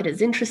mark it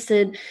as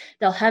interested.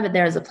 They'll have it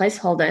there as a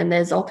placeholder, and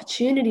there's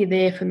opportunity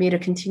there for me to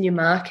continue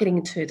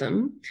marketing to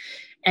them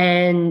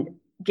and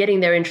getting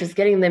their interest,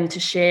 getting them to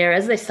share.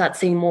 As they start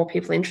seeing more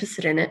people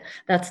interested in it,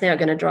 that's now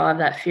going to drive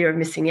that fear of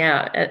missing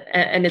out.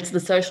 And it's the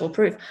social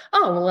proof.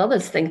 Oh, well,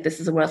 others think this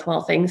is a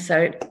worthwhile thing,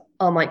 so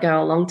I might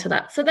go along to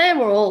that. So they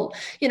were all,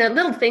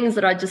 little things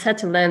that I just had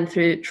to learn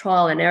through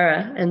trial and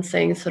error and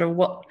seeing sort of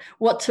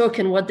what took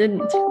and what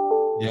didn't.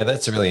 Yeah,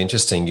 that's really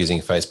interesting,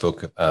 using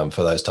Facebook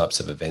for those types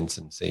of events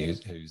and see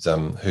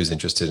who's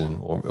interested in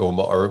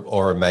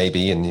or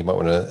maybe, and you might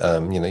want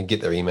to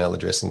get their email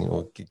address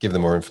or give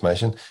them more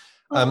information.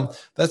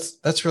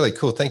 That's really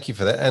cool. Thank you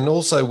for that. And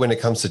also, when it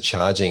comes to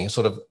charging,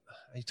 sort of,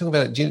 are you talking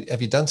about it?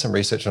 Have you done some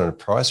research on a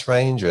price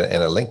range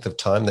and a length of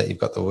time that you've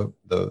got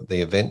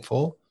the event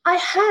for? I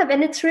have,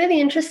 and it's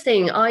really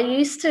interesting. I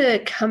used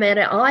to come at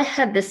it, I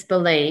had this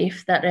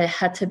belief that it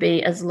had to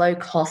be as low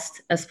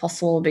cost as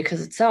possible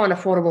because it's so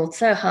unaffordable, it's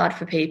so hard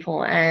for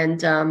people,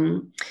 and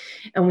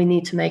we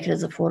need to make it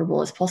as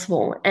affordable as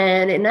possible.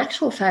 And in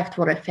actual fact,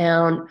 what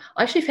I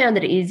actually found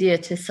it easier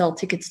to sell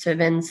tickets to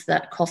events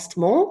that cost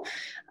more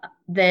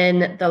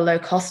than the low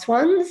cost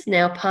ones.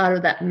 Now, part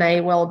of that may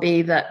well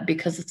be that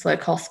because it's low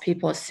cost,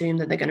 people assume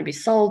that they're going to be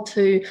sold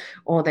to,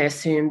 or they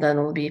assume that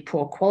it'll be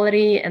poor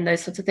quality and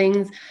those sorts of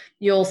things.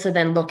 You also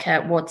then look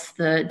at what's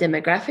the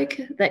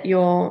demographic that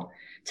you're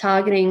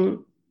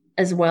targeting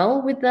as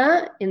well with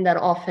that, in that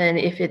often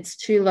if it's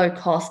too low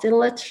cost,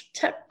 it'll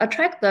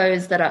attract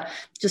those that are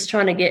just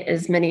trying to get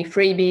as many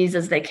freebies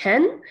as they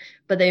can,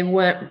 but they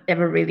weren't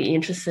ever really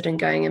interested in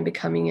going and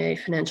becoming a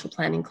financial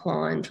planning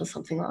client or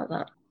something like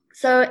that.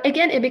 So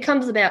again, it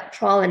becomes about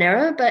trial and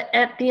error, but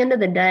at the end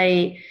of the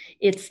day,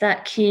 it's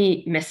that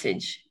key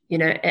message.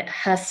 It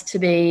has to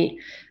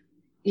be,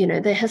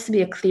 there has to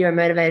be a clear,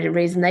 motivated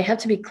reason. They have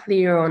to be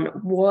clear on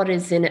what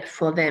is in it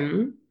for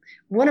them.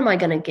 What am I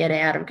going to get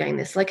out of going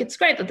this? Like, it's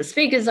great that the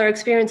speakers are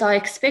experienced. I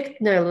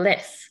expect no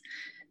less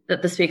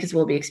that the speakers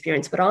will be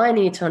experienced, but I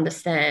need to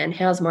understand,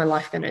 how's my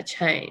life going to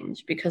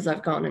change because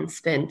I've gone and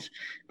spent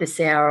this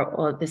hour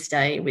or this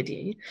day with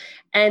you.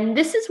 And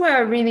this is where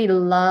I really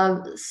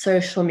love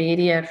social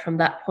media from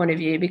that point of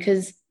view,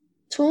 because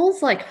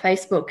tools like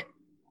Facebook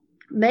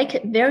make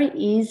it very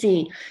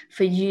easy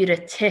for you to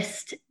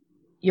test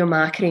your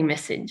marketing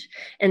message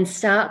and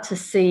start to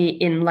see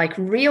in like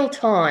real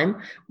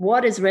time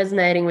what is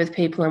resonating with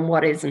people and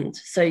what isn't.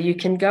 So you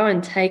can go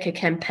and take a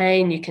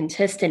campaign, you can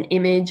test an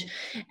image,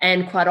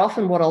 and quite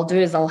often what I'll do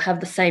is I'll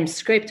have the same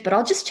script, but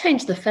I'll just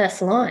change the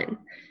first line.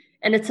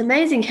 And it's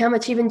amazing how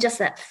much even just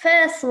that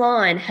first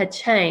line had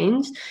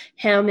changed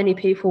how many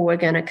people were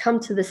going to come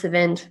to this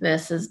event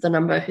versus the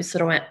number who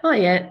sort of went, oh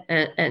yeah,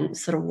 and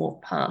sort of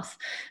walked past.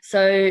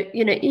 So,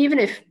 even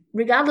if,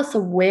 regardless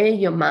of where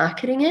you're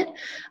marketing it,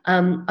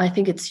 I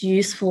think it's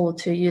useful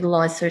to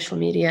utilize social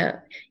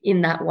media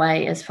in that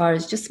way as far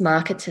as just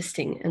market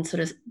testing and sort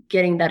of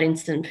getting that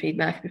instant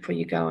feedback before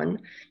you go and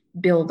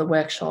build the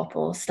workshop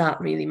or start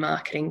really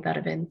marketing that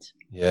event.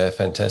 Yeah,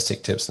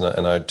 fantastic tips.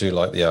 And I do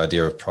like the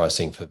idea of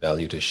pricing for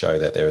value to show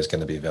that there is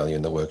going to be value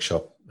in the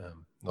workshop,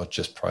 not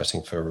just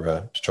pricing for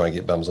to try and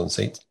get bums on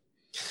seats.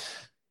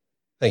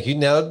 Thank you.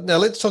 Now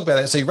let's talk about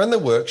that. So you run the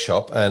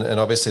workshop, and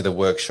obviously the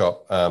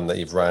workshop that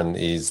you've run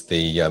is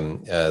the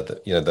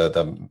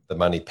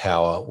Money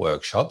Power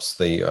workshops.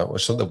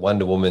 What's the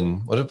Wonder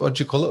Woman? What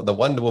do you call it? The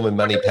Wonder Woman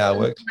Money Power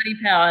workshop. Money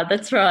Power.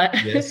 That's right.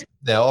 Yes.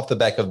 Now, off the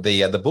back of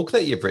the book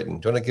that you've written,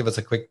 do you want to give us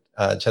a quick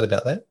chat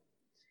about that?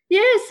 Yeah,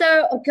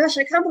 so, gosh,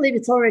 I can't believe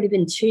it's already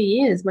been 2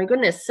 years. My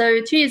goodness.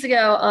 So 2 years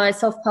ago, I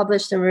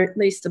self-published and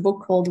released a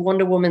book called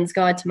Wonder Woman's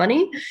Guide to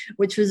Money,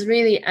 which was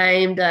really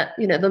aimed at,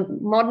 the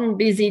modern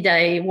busy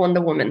day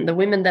Wonder Woman, the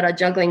women that are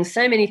juggling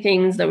so many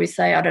things that we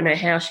say, I don't know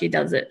how she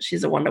does it.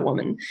 She's a Wonder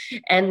Woman.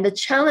 And the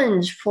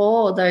challenge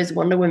for those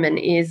Wonder Women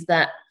is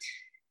that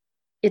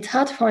it's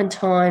hard to find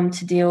time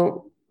to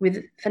deal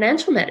with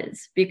financial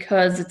matters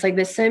because it's like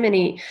there's so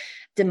many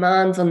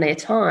demands on their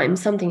time.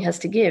 Something has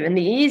to give, and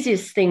the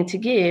easiest thing to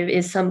give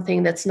is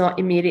something that's not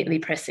immediately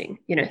pressing,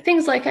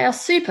 things like our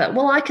super.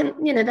 Well, I can,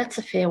 that's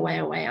a fair way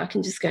away, I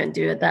can just go and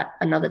do that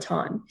another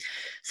time.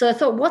 So I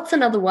thought, what's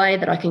another way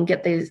that I can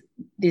get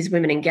these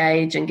women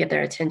engaged and get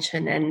their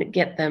attention and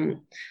get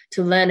them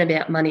to learn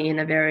about money in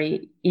a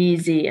very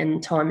easy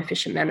and time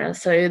efficient manner?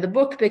 So the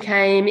book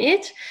became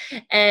it,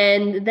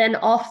 and then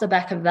off the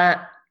back of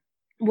that,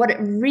 what it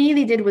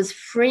really did was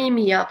free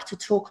me up to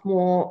talk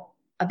more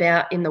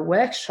about in the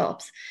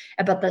workshops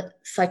about the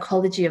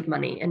psychology of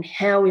money and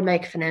how we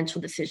make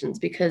financial decisions.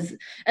 Because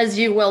as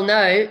you well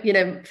know,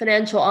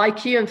 financial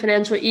IQ and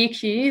financial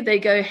EQ, they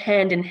go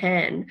hand in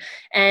hand.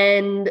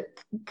 And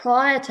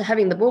prior to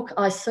having the book,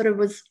 I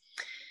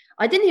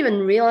didn't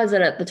even realize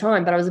it at the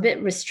time, but I was a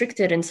bit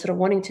restricted in sort of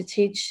wanting to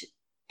teach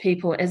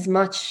people as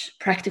much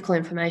practical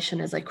information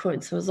as I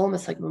could. So it was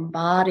almost like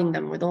bombarding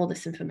them with all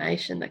this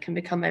information that can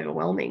become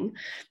overwhelming.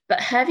 But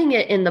having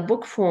it in the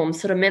book form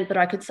sort of meant that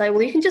I could say,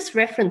 well, you can just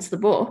reference the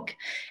book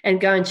and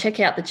go and check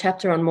out the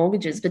chapter on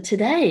mortgages. But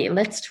today,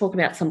 let's talk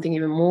about something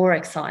even more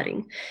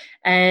exciting.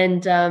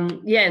 And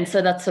and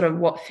so that's sort of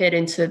what fed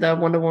into the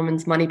Wonder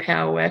Woman's Money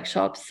Power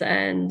workshops.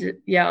 And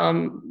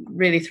I'm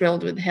really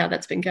thrilled with how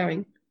that's been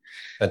going.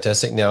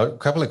 Fantastic. Now, a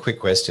couple of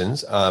quick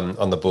questions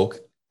on the book.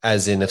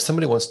 As in, if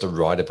somebody wants to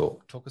write a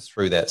book, talk us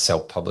through that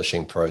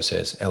self-publishing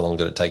process. How long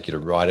did it take you to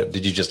write it?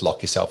 Did you just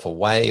lock yourself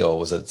away, or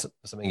was it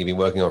something you've been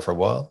working on for a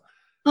while?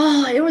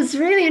 Oh, it was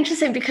really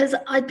interesting because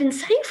I'd been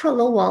saying for a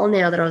little while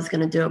now that I was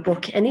going to do a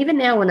book. And even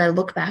now when I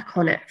look back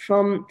on it,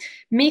 from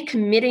me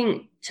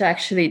committing to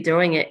actually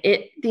doing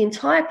it, the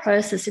entire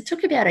process, it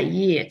took about a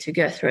year to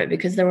go through it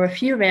because there were a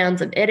few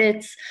rounds of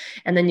edits,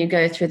 and then you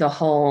go through the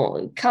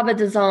whole cover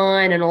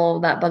design and all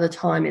of that by the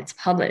time it's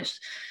published.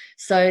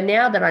 So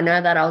now that I know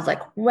that, I was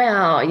like,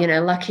 wow,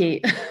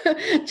 lucky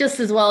just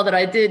as well that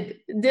I did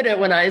it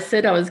when I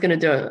said I was going to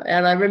do it.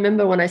 And I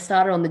remember when I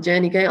started on the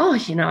journey going,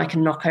 I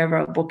can knock over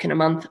a book in a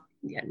month.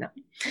 Yeah,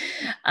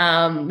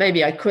 no.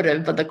 Maybe I could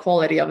have, but the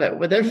quality of it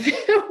would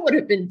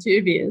have been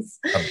dubious.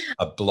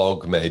 A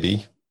blog,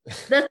 maybe.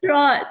 That's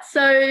right.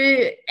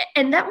 So,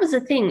 and that was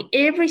the thing.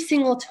 Every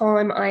single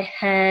time I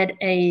had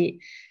a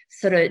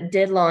sort of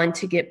deadline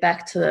to get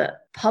back to the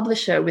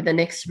publisher with the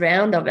next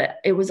round of it,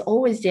 it was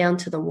always down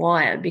to the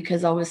wire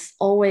because I was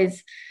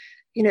always,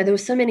 there were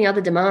so many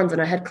other demands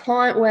and I had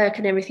client work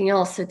and everything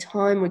else, so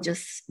time would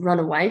just run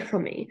away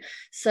from me.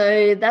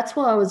 So that's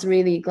why I was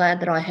really glad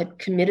that I had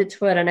committed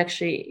to it and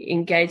actually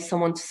engaged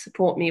someone to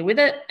support me with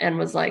it and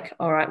was like,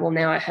 all right, well,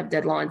 now I have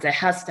deadlines. It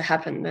has to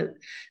happen. There's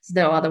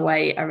no other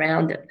way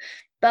around it.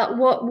 But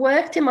what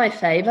worked in my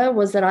favor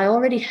was that I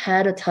already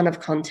had a ton of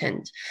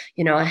content.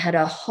 I had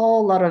a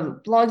whole lot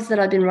of blogs that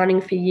I'd been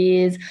running for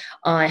years.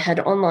 I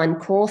had online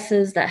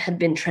courses that had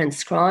been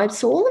transcribed.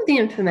 So all of the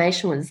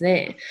information was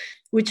there,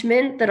 which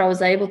meant that I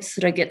was able to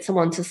sort of get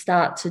someone to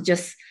start to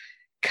just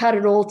cut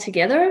it all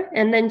together.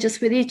 And then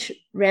just with each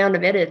round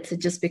of edits,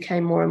 it just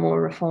became more and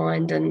more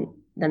refined. And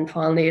then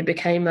finally it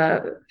became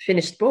a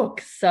finished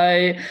book.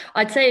 So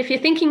I'd say if you're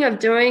thinking of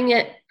doing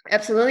it,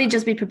 absolutely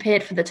just be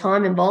prepared for the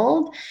time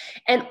involved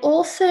and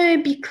also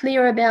be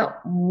clear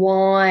about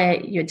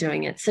why you're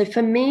doing it. So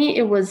for me,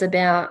 it was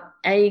about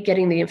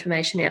getting the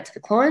information out to the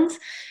clients,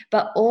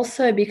 but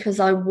also because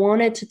I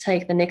wanted to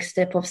take the next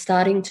step of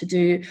starting to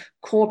do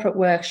corporate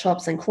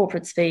workshops and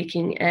corporate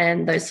speaking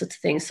and those sorts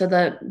of things. So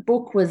the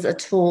book was a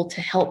tool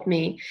to help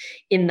me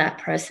in that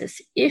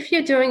process. If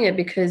you're doing it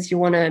because you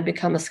want to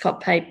become a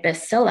Scott Pape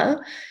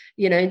bestseller,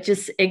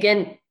 just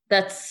again,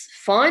 that's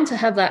fine to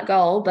have that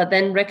goal, but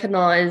then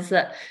recognize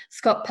that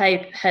Scott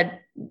Pape had,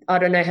 I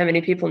don't know how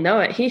many people know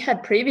it, he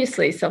had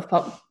previously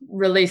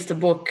released a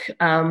book,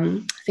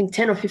 I think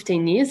 10 or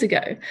 15 years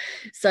ago.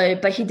 So,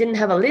 but he didn't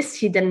have a list,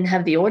 he didn't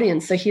have the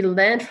audience. So he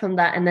learned from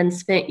that and then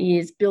spent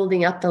years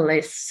building up the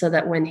list so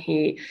that when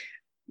he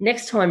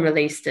next time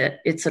released it,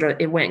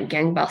 it went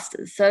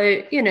gangbusters.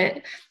 So,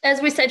 as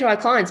we say to our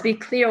clients, be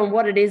clear on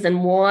what it is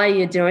and why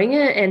you're doing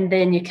it, and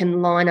then you can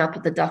line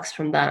up the ducks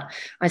from that.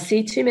 I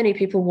see too many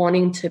people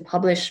wanting to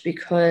publish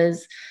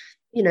because,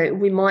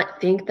 we might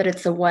think that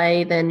it's a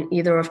way then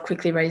either of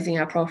quickly raising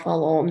our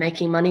profile or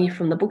making money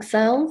from the book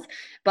sales.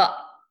 But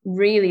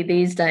really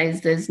these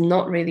days, there's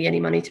not really any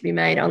money to be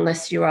made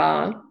unless you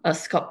are a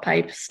Scott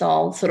Pape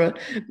style sort of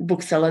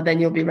bookseller, then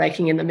you'll be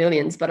raking in the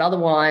millions. But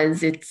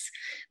otherwise,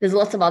 there's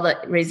lots of other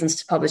reasons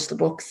to publish the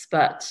books,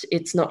 but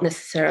it's not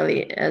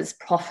necessarily as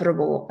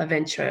profitable a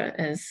venture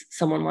as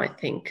someone might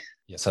think.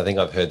 Yes, I think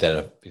I've heard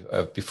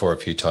that before a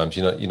few times.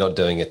 You're not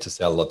doing it to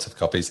sell lots of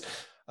copies.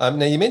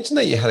 Now, you mentioned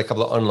that you had a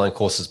couple of online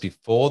courses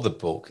before the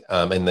book,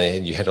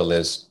 and you had all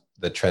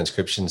the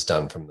transcriptions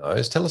done from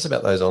those. Tell us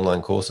about those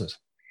online courses.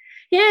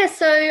 Yeah,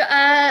 so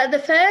the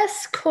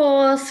first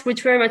course,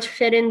 which very much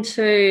fed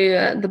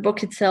into the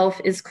book itself,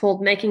 is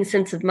called Making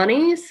Sense of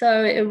Money.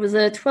 So it was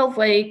a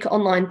 12-week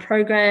online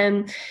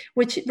program,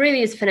 which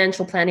really is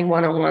financial planning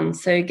 101.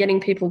 So getting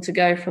people to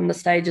go from the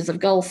stages of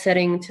goal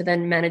setting to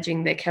then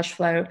managing their cash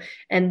flow,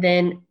 and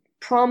then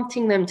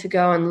prompting them to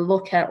go and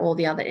look at all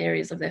the other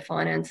areas of their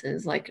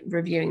finances, like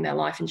reviewing their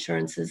life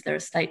insurances, their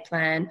estate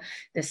plan,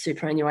 their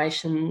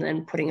superannuation,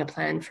 and putting a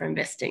plan for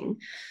investing.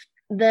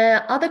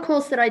 The other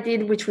course that I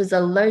did, which was a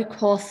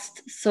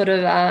low-cost sort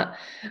of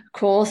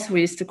course,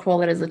 we used to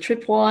call it as a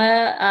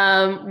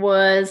tripwire,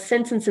 was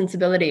Sense and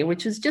Sensibility,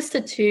 which was just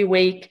a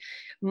 2-week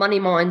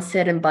money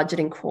mindset and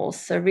budgeting course.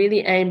 So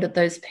really aimed at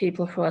those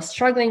people who are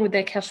struggling with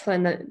their cash flow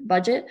and the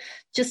budget,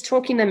 just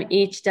talking them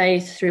each day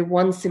through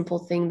one simple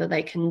thing that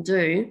they can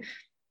do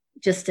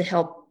just to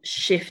help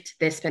shift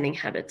their spending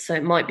habits. So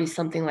it might be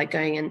something like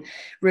going and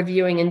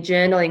reviewing and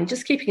journaling,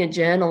 just keeping a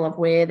journal of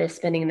where they're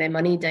spending their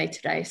money day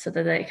to day so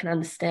that they can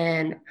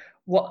understand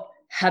what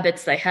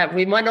habits they have.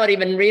 We might not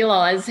even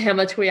realize how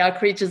much we are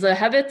creatures of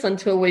habits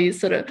until we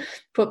sort of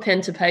put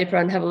pen to paper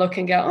and have a look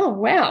and go, oh,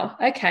 wow,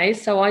 okay,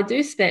 so I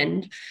do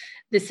spend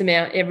this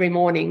amount every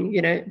morning,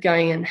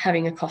 going and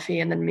having a coffee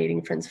and then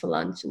meeting friends for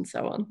lunch and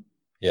so on.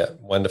 Yeah,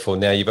 wonderful.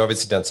 Now, you've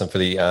obviously done some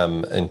pretty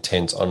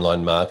intense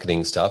online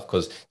marketing stuff,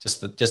 because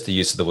just the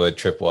use of the word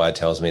tripwire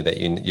tells me that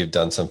you've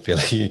done some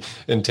fairly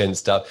intense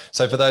stuff.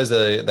 So for those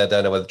that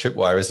don't know what the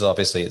tripwire is,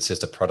 obviously it's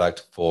just a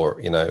product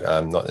for,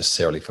 not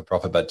necessarily for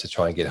profit, but to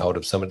try and get hold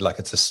of somebody. Like,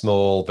 it's a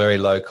small, very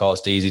low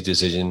cost, easy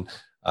decision,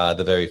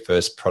 the very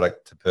first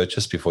product to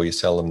purchase before you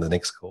sell them the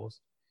next course.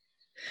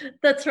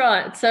 That's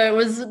right. So it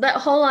was that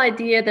whole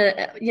idea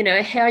that,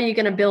 how are you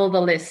going to build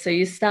a list? So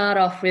you start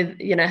off with,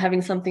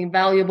 having something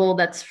valuable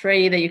that's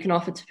free that you can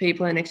offer to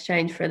people in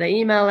exchange for their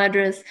email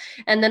address.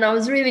 And then I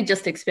was really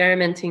just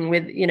experimenting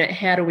with,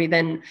 how do we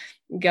then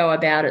go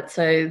about it?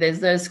 So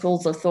there's those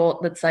schools of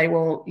thought that say,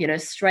 well,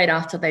 straight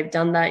after they've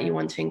done that, you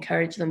want to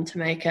encourage them to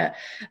make a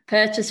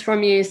purchase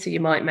from you. So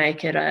you might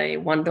make it a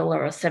 $1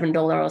 or $7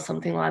 or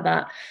something like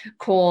that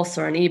course,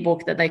 or an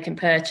ebook that they can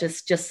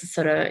purchase, just to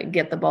sort of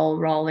get the ball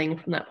rolling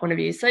from that point of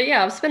view. So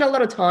yeah, I've spent a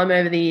lot of time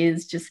over the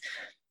years just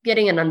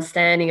getting an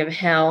understanding of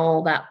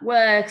how that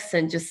works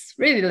and just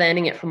really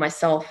learning it for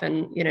myself,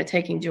 and,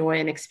 taking joy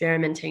in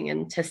experimenting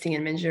and testing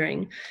and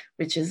measuring,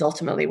 which is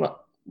ultimately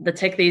what the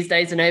tech these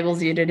days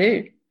enables you to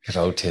do. Good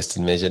old test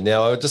and measure.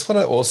 Now, I just want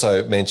to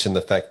also mention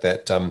the fact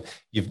that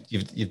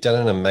you've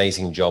done an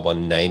amazing job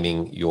on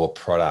naming your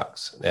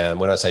products. And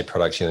when I say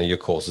products, your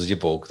courses, your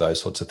book, those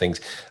sorts of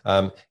things.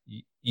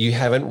 You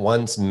haven't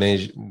once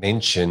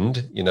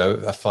mentioned,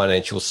 a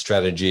financial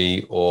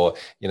strategy or,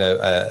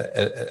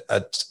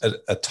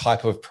 a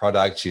type of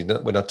product.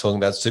 We're not talking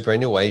about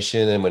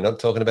superannuation, and we're not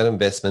talking about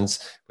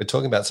investments. We're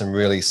talking about some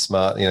really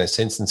smart,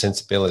 sense and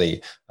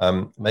sensibility,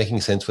 making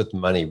sense with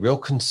money, real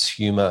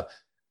consumer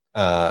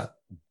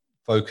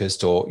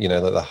focused, or,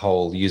 the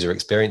whole user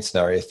experience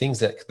scenario, things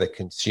that the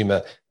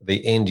consumer,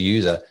 the end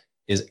user,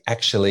 is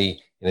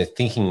actually,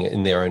 thinking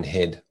in their own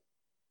head.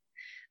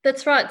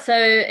 That's right.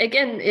 So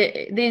again,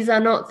 these are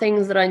not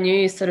things that I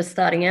knew sort of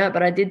starting out,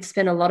 but I did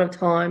spend a lot of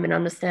time in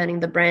understanding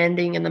the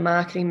branding and the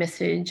marketing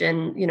message,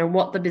 and,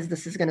 what the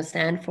business is going to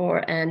stand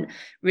for, and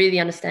really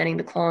understanding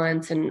the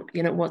clients and,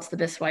 what's the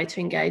best way to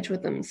engage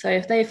with them. So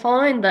if they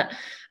find that,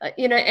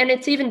 and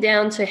it's even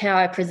down to how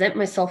I present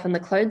myself and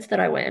the clothes that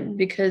I wear,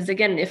 because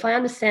again, if I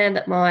understand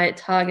that my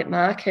target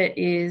market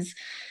is,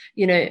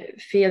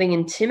 feeling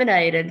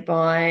intimidated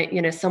by,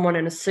 someone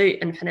in a suit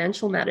and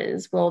financial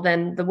matters, well,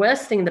 then the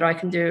worst thing that I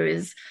can do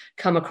is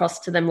come across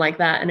to them like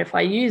that. And if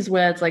I use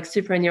words like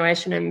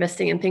superannuation and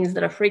investing and things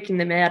that are freaking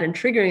them out and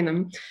triggering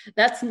them,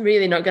 that's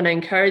really not going to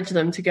encourage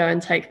them to go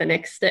and take the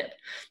next step.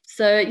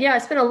 So yeah, I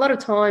spent a lot of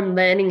time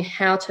learning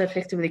how to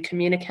effectively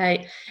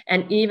communicate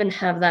and even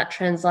have that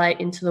translate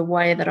into the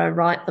way that I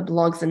write the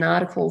blogs and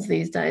articles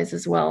these days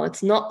as well.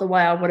 It's not the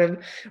way I would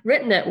have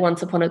written it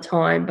once upon a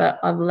time, but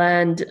I've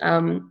learned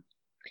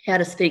how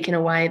to speak in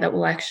a way that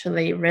will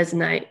actually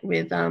resonate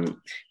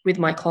with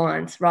my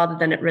clients rather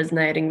than it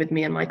resonating with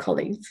me and my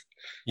colleagues.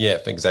 Yeah,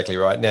 exactly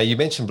right. Now, you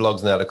mentioned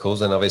blogs and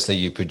articles, and obviously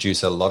you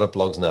produce a lot of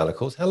blogs and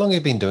articles. How long have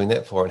you been doing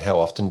that for, and how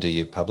often do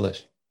you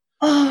publish?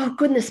 Oh,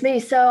 goodness me.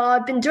 So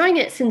I've been doing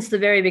it since the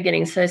very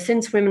beginning. So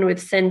since Women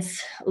with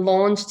Sense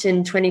launched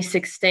in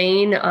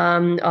 2016,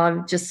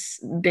 I've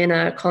just been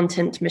a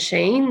content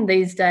machine.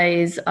 These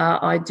days,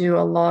 I do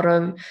a lot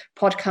of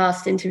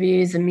podcast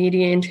interviews and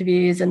media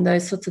interviews and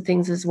those sorts of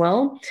things as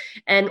well.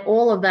 And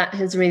all of that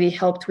has really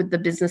helped with the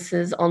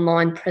business's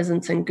online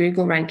presence and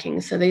Google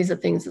rankings. So these are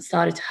things that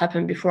started to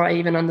happen before I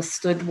even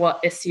understood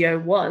what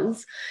SEO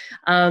was.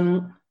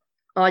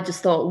 I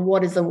just thought,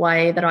 what is a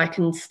way that I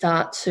can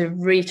start to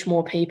reach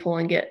more people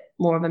and get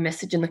more of a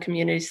message in the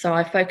community? So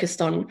I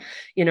focused on,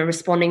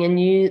 responding and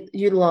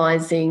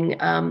utilizing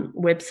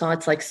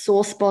websites like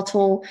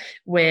SourceBottle,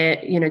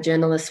 where,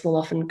 journalists will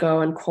often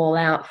go and call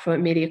out for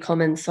media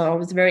comments. So I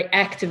was very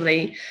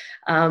actively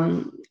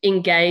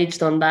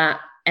engaged on that.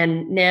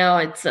 And now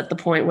it's at the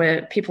point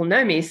where people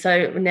know me.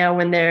 So now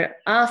when they're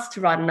asked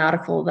to write an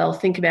article, they'll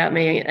think about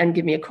me and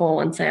give me a call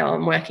and say, oh,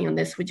 I'm working on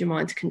this. Would you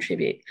mind to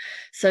contribute?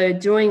 So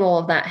doing all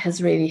of that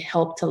has really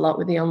helped a lot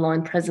with the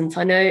online presence.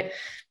 I know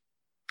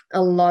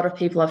a lot of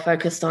people are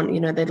focused on,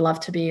 they'd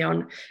love to be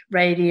on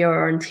radio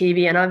or on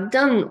TV. And I've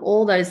done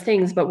all those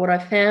things. But what I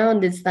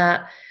found is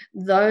that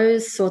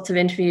those sorts of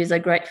interviews are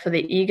great for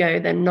the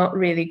ego. They're not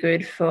really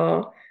good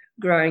for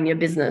growing your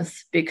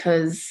business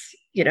because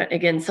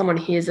again, someone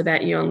hears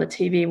about you on the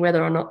TV,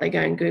 whether or not they go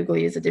and Google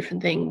you is a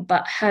different thing.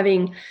 But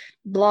having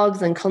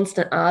blogs and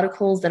constant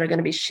articles that are going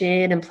to be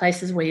shared in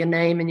places where your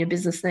name and your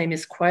business name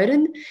is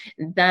quoted,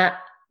 that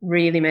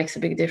really makes a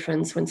big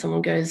difference when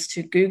someone goes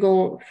to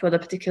Google for the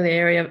particular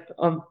area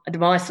of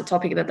advice or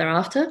topic that they're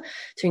after,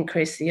 to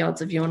increase the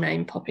odds of your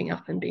name popping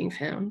up and being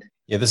found.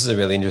 Yeah, this is a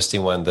really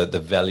interesting one, the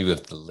value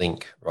of the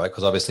link, right?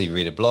 Because obviously you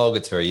read a blog,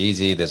 it's very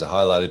easy. There's a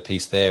highlighted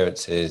piece there. It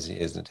says,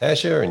 here's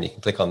Natasha, and you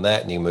can click on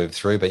that and you move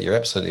through. But you're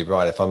absolutely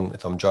right. If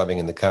I'm driving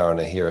in the car and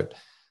I hear it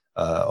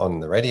on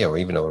the radio or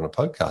even on a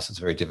podcast, it's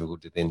very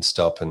difficult to then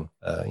stop and,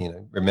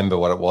 remember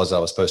what it was I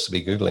was supposed to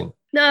be Googling.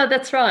 No,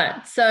 that's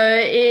right. So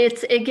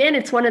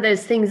it's one of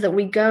those things that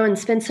we go and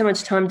spend so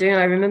much time doing.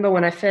 I remember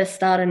when I first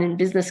started in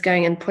business,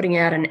 going and putting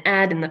out an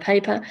ad in the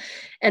paper,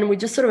 and we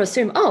just sort of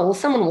assume, oh, well,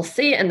 someone will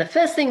see it, and the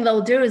first thing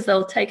they'll do is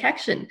they'll take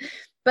action.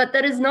 But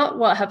that is not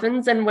what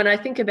happens. And when I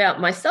think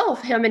about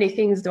myself, how many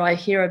things do I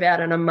hear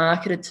about and I'm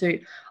marketed to?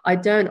 I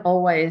don't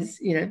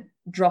always,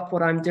 drop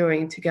what I'm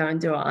doing to go and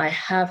do it. I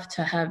have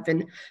to have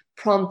been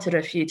prompted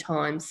a few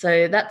times.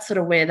 So that's sort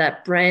of where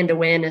that brand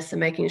awareness and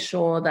making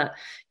sure that,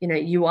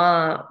 you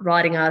are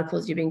writing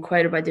articles, you're being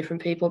quoted by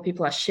different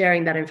people are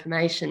sharing that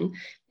information.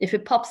 If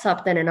it pops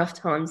up then enough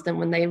times, then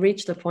when they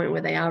reach the point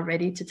where they are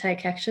ready to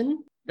take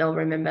action, they'll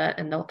remember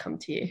and they'll come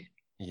to you.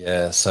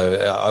 Yeah. So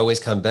I always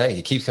come back.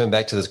 You keep coming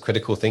back to this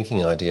critical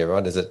thinking idea,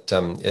 right? Is it,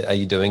 are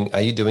you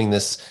doing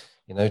this,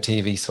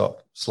 TV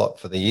slot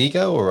for the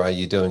ego, or are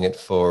you doing it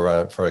for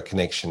a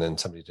connection and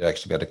somebody to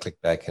actually be able to click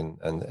back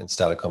and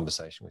start a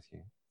conversation with you?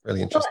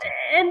 Really interesting.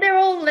 Well, and they're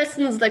all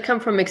lessons that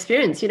come from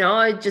experience.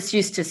 I just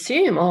used to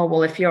assume, oh,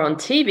 well, if you're on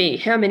TV,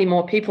 how many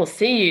more people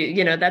see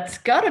you? That's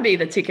got to be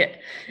the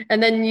ticket.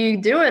 And then you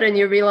do it and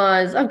you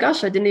realize, oh,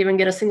 gosh, I didn't even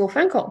get a single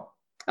phone call.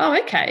 Oh,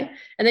 okay.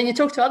 And then you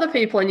talk to other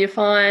people and you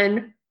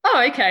find,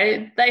 oh,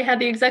 okay, they had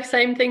the exact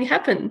same thing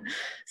happen.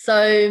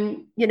 So,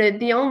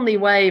 the only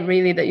way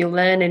really that you'll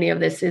learn any of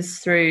this is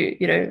through,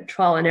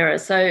 trial and error.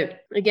 So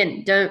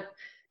again, don't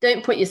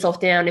put yourself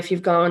down if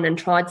you've gone and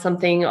tried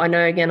something. I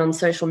know, again, on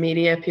social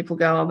media, people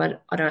go, oh,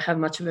 but I don't have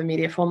much of a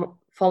media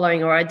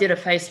following, or I did a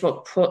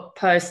Facebook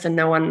post and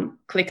no one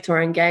clicked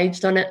or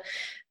engaged on it.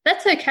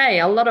 That's okay.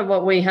 A lot of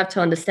what we have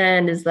to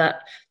understand is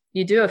that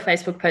you do a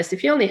Facebook post,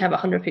 if you only have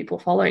 100 people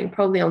following,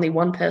 probably only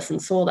one person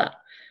saw that.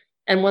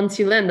 And once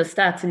you learn the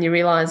stats and you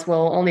realize,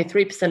 well, only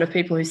 3% of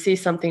people who see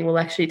something will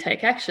actually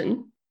take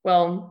action,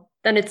 well,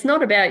 then it's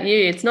not about you.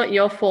 It's not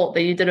your fault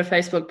that you did a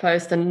Facebook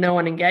post and no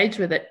one engaged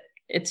with it.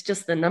 It's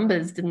just the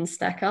numbers didn't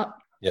stack up.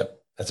 Yep.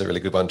 That's a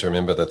really good one to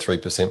remember, the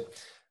 3%.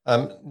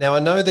 Now, I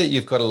know that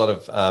you've got a lot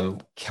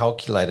of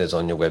calculators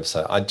on your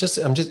website. I'm just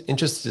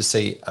interested to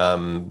see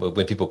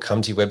when people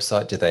come to your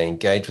website, do they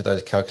engage with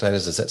those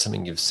calculators? Is that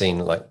something you've seen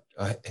like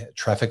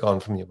traffic on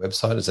from your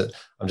website? Is it?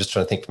 I'm just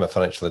trying to think from a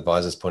financial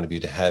advisor's point of view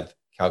to have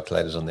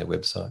calculators on their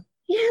website.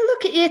 Yeah,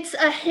 look, it's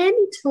a handy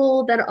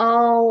tool that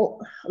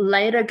I'll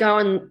later go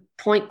and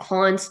point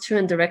clients to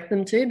and direct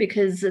them to,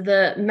 because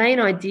the main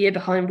idea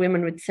behind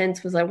Women with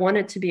Sense was I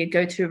wanted to be a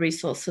go-to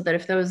resource, so that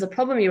if there was a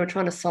problem you were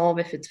trying to solve,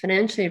 if it's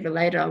financially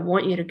related, I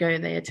want you to go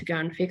there to go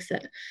and fix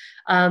it.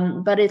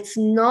 But it's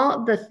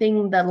not the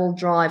thing that'll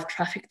drive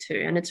traffic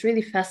to. And it's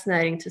really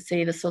fascinating to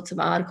see the sorts of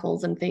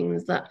articles and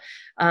things that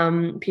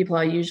people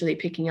are usually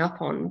picking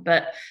up on.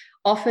 But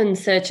often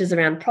searches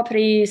around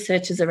property,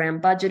 searches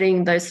around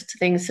budgeting, those sorts of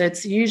things. So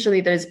it's usually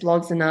those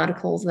blogs and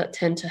articles that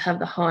tend to have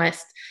the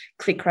highest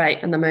click rate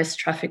and the most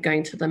traffic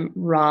going to them,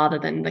 rather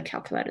than the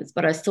calculators.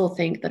 But I still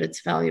think that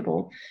it's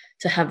valuable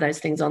to have those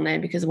things on there,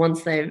 because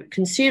once they've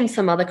consumed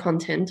some other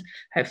content,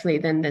 hopefully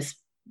then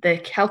the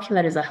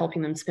calculators are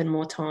helping them spend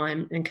more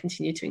time and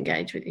continue to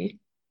engage with you.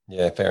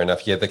 Yeah, fair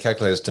enough. Yeah, the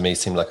calculators to me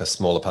seem like a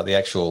smaller part. The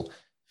actual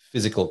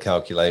physical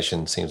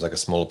calculation seems like a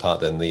smaller part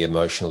than the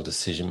emotional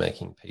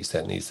decision-making piece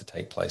that needs to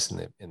take place in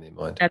their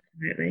mind.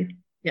 Absolutely.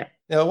 Yeah.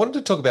 Now, I wanted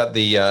to talk about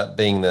the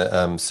being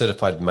the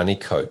certified money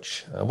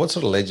coach. What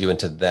sort of led you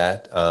into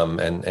that,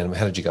 and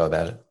how did you go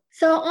about it?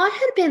 So I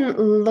had been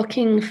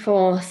looking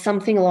for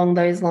something along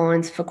those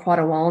lines for quite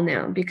a while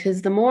now,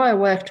 because the more I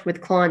worked with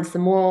clients, the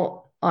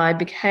more I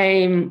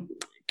became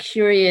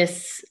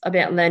curious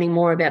about learning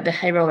more about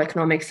behavioral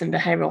economics and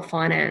behavioral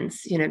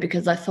finance,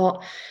 because I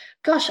thought,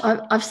 gosh,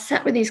 I've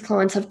sat with these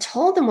clients, I've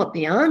told them what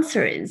the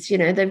answer is,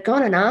 they've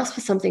gone and asked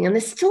for something and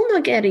they're still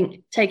not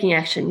taking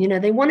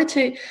action. They wanted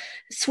to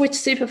switch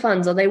super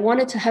funds, or they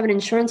wanted to have an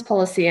insurance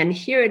policy, and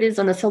here it is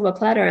on a silver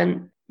platter,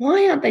 and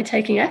why aren't they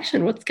taking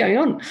action? What's going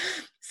on?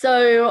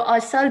 So I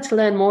started to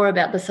learn more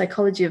about the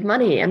psychology of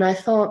money, and I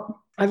thought,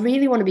 I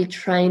really want to be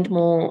trained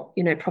more,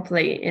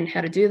 properly in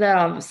how to do that.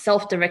 I've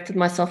self-directed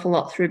myself a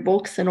lot through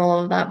books and all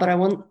of that, but I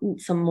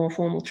want some more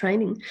formal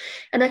training.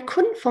 And I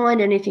couldn't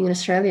find anything in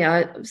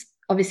Australia.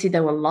 Obviously,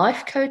 there were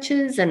life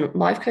coaches and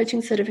life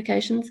coaching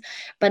certifications,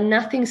 but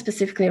nothing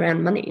specifically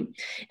around money.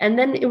 And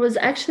then it was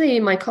actually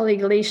my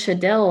colleague Lee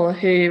Shadell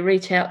who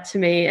reached out to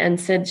me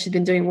and said she'd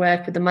been doing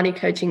work with the Money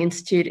Coaching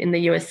Institute in the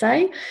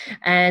USA,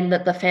 and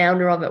that the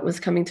founder of it was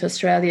coming to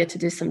Australia to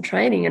do some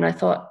training. And I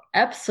thought,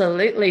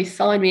 absolutely,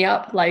 sign me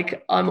up.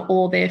 Like, I'm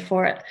all there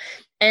for it.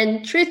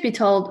 And truth be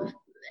told,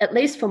 at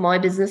least for my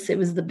business, it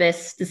was the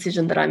best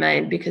decision that I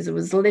made, because it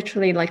was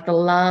literally like the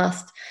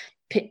last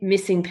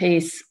missing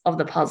piece of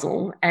the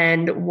puzzle.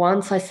 And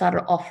once I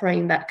started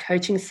offering that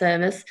coaching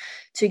service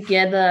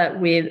together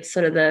with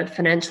sort of the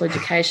financial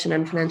education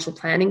and financial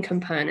planning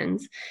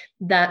components,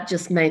 that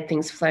just made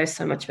things flow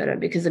so much better,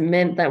 because it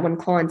meant that when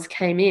clients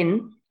came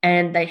in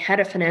and they had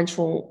a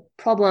financial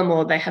problem,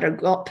 or they had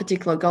a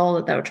particular goal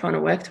that they were trying to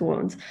work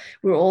towards,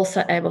 we were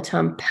also able to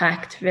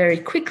unpack very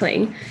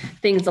quickly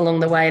things along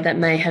the way that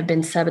may have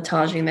been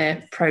sabotaging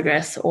their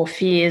progress, or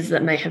fears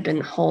that may have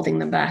been holding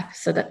them back,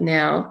 so that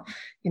now,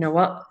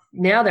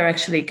 now they're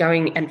actually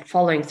going and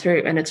following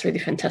through, and it's really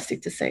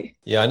fantastic to see.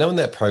 Yeah, I know in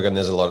that program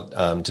there's a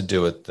lot to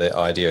do with the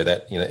idea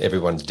that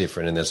everyone's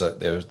different, and there's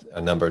a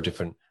number of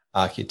different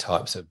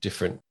archetypes of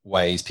different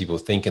ways people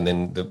think, and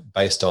then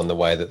based on the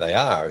way that they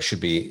are, it should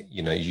be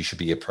you should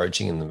be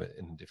approaching them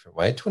in a different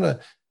way. Do you want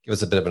to give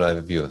us a bit of an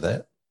overview of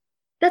that?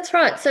 That's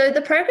right. So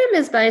the program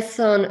is based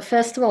on,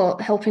 first of all,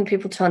 helping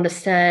people to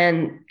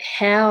understand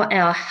how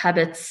our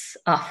habits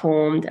are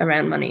formed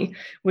around money,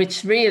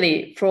 which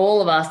really for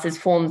all of us is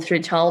formed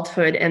through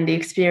childhood and the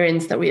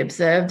experience that we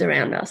observed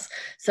around us.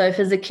 So if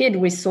as a kid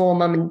we saw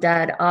mum and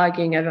dad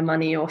arguing over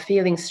money, or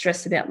feeling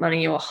stressed about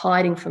money, or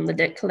hiding from the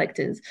debt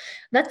collectors,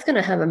 that's going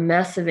to have a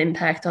massive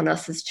impact on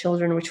us as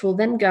children, which will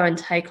then go and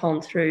take on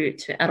through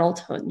to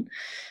adulthood.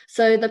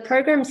 So the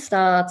program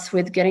starts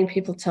with getting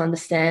people to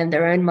understand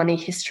their own money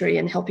history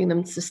and helping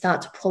them to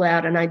start to pull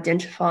out and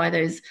identify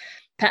those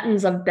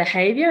patterns of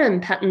behavior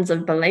and patterns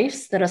of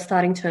beliefs that are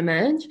starting to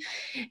emerge.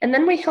 And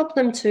then we help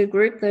them to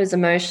group those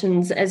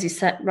emotions. As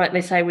you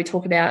rightly say, we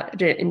talk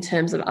about it in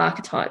terms of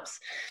archetypes.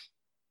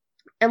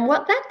 And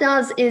what that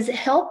does is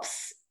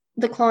helps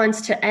the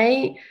clients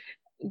to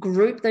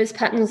group those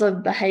patterns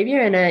of behavior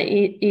in an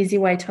easy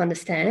way to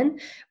understand,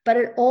 but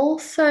it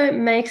also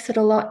makes it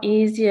a lot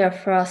easier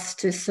for us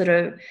to sort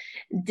of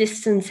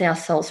distance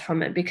ourselves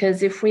from it,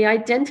 because if we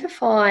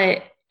identify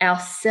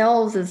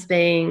ourselves as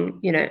being,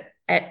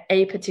 at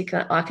a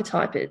particular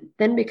archetype, it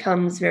then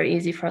becomes very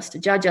easy for us to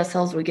judge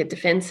ourselves. We get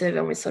defensive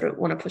and we sort of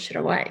want to push it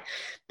away.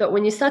 But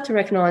when you start to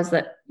recognize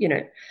that,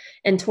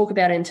 and talk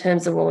about it in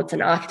terms of, well, it's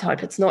an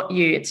archetype, it's not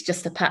you, it's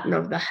just a pattern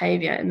of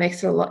behavior, it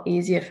makes it a lot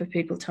easier for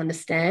people to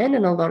understand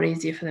and a lot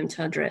easier for them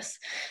to address.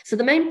 So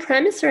the main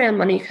premise around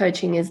money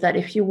coaching is that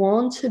if you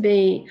want to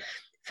be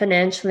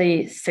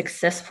financially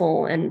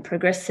successful and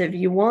progressive,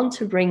 you want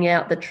to bring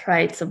out the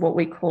traits of what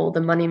we call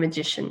the money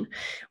magician,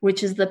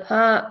 which is the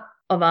part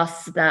of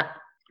us that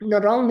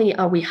not only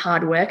are we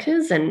hard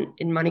workers, and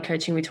in money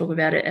coaching, we talk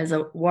about it as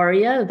a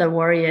warrior. The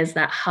warrior is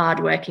that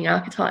hard-working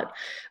archetype.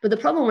 But the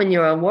problem when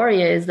you're a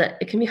warrior is that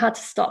it can be hard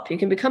to stop. You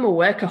can become a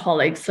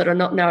workaholic, sort of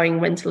not knowing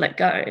when to let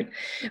go.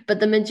 But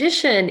the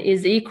magician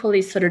is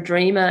equally sort of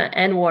dreamer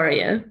and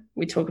warrior,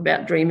 we talk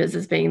about dreamers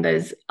as being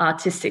those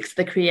artistics,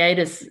 the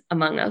creators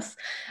among us.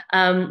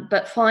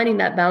 But finding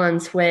that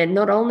balance where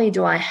not only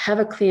do I have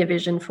a clear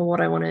vision for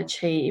what I want to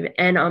achieve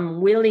and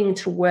I'm willing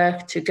to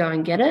work to go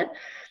and get it,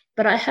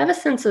 but I have a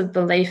sense of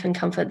belief and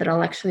comfort that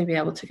I'll actually be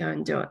able to go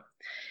and do it.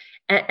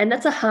 And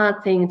that's a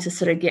hard thing to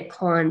sort of get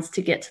clients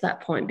to get to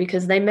that point,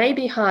 because they may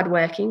be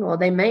hardworking or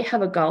they may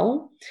have a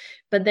goal,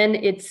 but then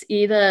it's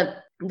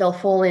either they'll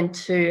fall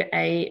into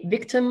a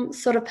victim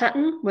sort of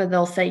pattern where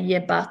they'll say,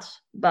 yeah,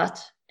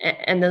 but,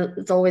 and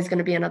there's always going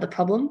to be another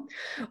problem.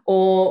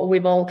 Or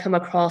we've all come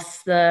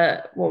across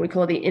what we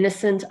call the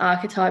innocent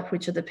archetype,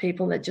 which are the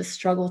people that just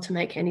struggle to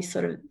make any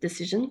sort of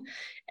decision.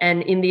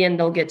 And in the end,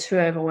 they'll get too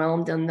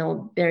overwhelmed and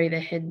they'll bury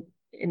their head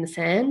in the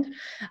sand.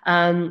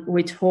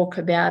 We talk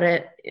about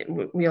it.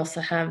 We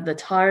also have the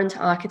tyrant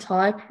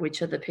archetype,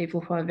 which are the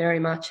people who are very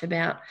much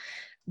about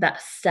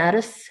that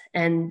status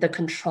and the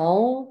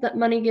control that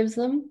money gives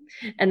them.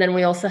 And then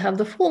we also have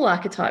the fool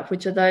archetype,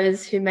 which are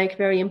those who make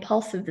very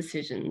impulsive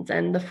decisions.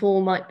 And the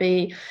fool might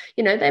be,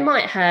 they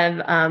might have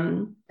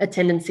a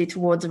tendency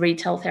towards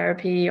retail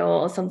therapy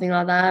or something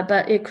like that,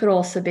 but it could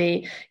also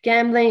be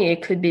gambling.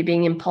 It could be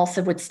being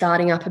impulsive with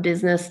starting up a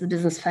business, the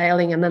business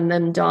failing, and then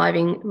them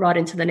diving right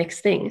into the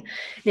next thing.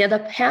 Now, the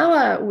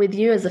power with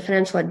you as a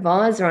financial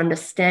advisor,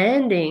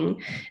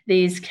 understanding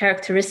these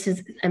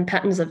characteristics and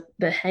patterns of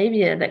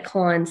behavior that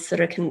clients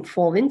sort of can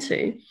fall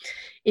into,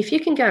 if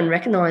you can go and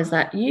recognize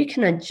that, you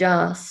can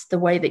adjust the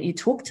way that you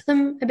talk to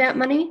them about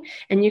money,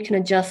 and you can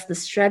adjust the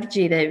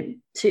strategy there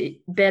to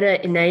better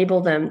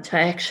enable them to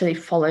actually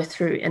follow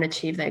through and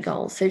achieve their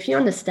goals. So if you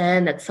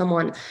understand that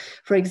someone,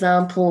 for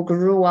example,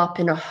 grew up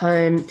in a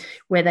home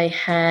where they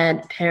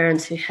had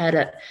parents who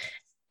had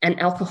an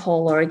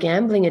alcohol or a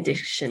gambling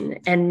addiction,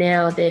 and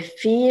now they're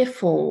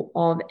fearful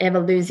of ever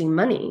losing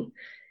money,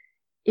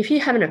 if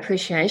you have an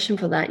appreciation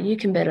for that, you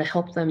can better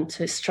help them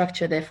to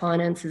structure their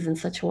finances in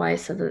such a way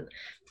so that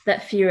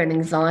that fear and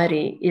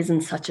anxiety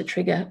isn't such a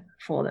trigger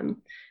for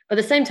them. By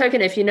the same token,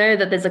 if you know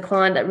that there's a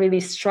client that really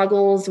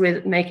struggles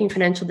with making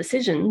financial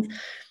decisions,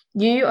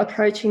 you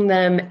approaching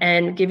them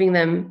and giving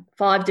them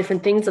 5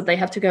 different things that they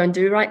have to go and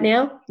do right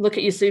now, look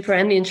at your super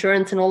and the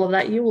insurance and all of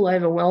that, you will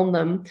overwhelm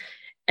them,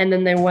 and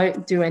then they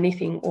won't do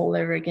anything all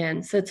over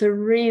again. So it's a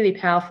really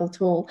powerful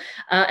tool.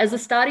 As a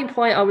starting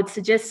point, I would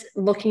suggest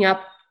looking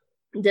up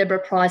Deborah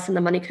Price and the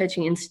Money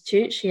Coaching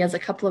Institute. She has a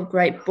couple of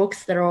great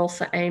books that are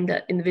also aimed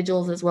at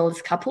individuals as well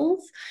as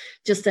couples,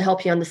 just to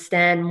help you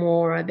understand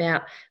more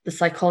about the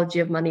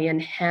psychology of money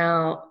and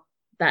how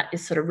that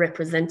is sort of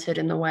represented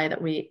in the way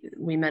that we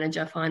manage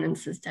our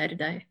finances day to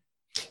day.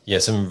 Yeah,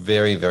 some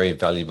very, very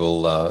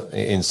valuable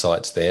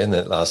insights there in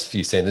the last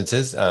few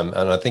sentences. And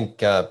I think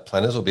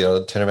planners will be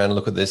able to turn around and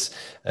look at this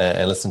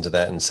and listen to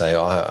that and say,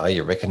 oh,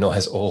 you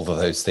recognize all of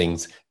those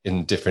things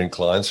in different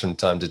clients from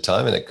time to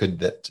time. And it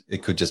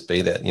could just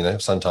be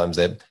that, sometimes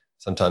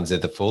they're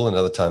the fool and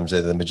other times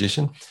they're the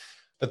magician.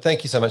 But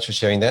thank you so much for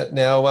sharing that.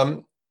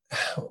 Now,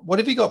 what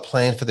have you got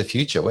planned for the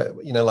future?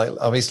 Like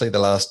obviously the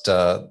last,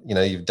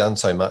 you've done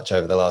so much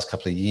over the last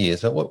couple of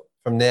years, but what,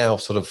 from now,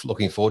 sort of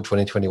looking forward,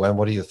 2021,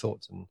 what are your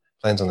thoughts and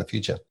plans on the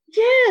future?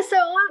 Yeah, so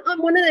I'm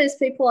one of those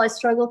people, I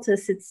struggle to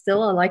sit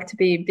still. I like to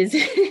be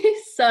busy.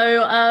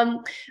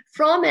 So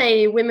from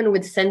a Women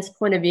with Sense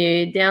point of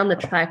view, down the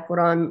track, what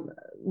I'm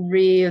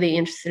really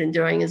interested in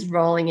doing is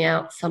rolling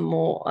out some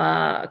more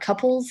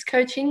couples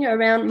coaching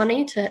around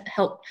money to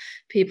help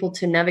people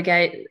to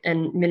navigate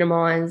and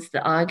minimize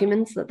the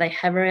arguments that they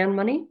have around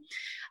money.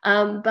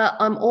 But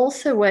I'm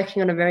also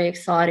working on a very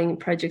exciting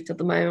project at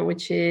the moment,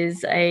 which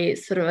is a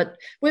sort of a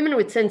Women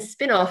with Sense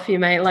spin-off, you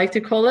may like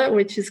to call it,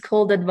 which is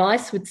called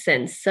Advice with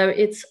Sense. So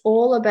it's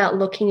all about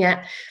looking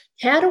at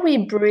how do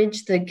we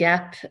bridge the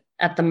gap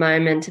at the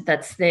moment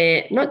that's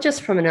there, not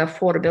just from an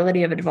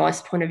affordability of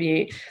advice point of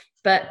view,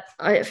 but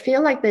I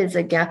feel like there's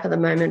a gap at the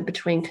moment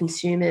between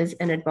consumers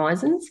and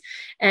advisors.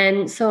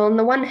 And so on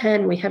the one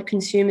hand, we have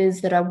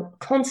consumers that are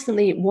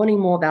constantly wanting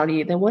more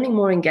value. They're wanting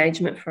more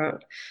engagement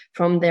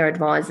from their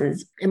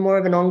advisors and more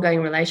of an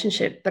ongoing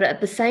relationship. But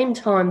at the same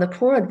time, the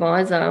poor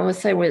advisor, I would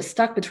say we're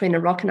stuck between a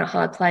rock and a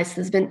hard place.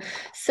 There's been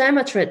so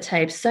much red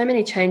tape, so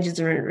many changes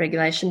in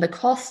regulation. The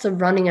costs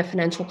of running a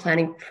financial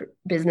planning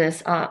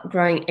business are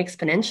growing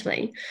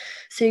exponentially.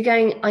 So you're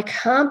going, I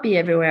can't be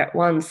everywhere at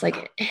once.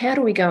 Like, how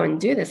do we go and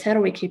do this? How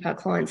do we keep our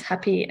clients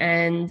happy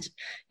and,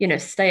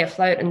 stay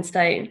afloat and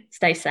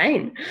stay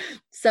sane?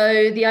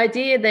 So the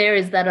idea there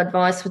is that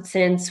Advice with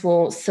Sense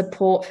will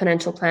support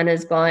financial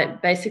planners by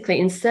basically,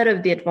 instead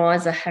of the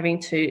advisor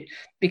having to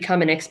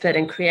become an expert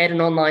and create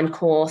an online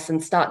course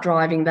and start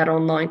driving that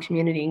online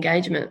community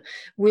engagement,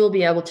 we'll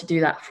be able to do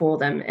that for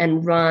them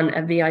and run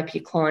a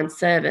VIP client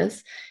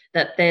service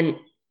that then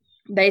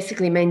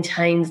basically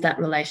maintains that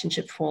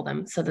relationship for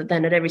them, so that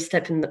then at every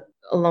step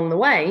along the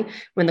way,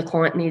 when the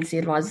client needs the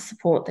advisor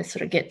support, they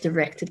sort of get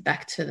directed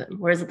back to them.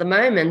 Whereas at the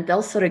moment,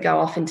 they'll sort of go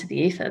off into the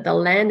ether.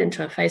 They'll land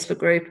into a Facebook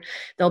group.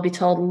 They'll be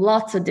told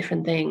lots of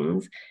different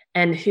things.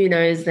 And who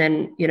knows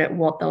then,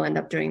 what they'll end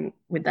up doing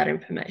with that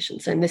information.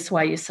 So in this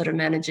way, you're sort of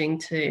managing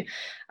to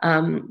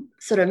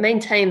sort of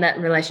maintain that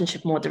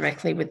relationship more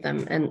directly with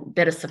them and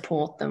better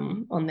support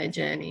them on their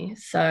journey.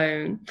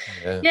 So,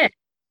 a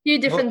few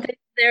different things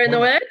there in the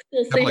works.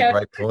 We'll see how.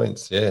 Great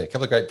points. Yeah, a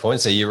couple of great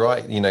points. So you're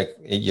right.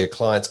 Your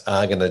clients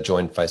are going to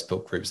join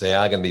Facebook groups. They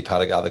are going to be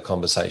part of other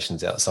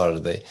conversations outside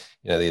of the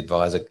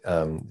advisor.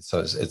 So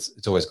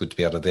it's always good to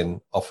be able to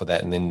then offer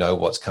that and then know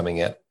what's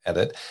coming at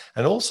it.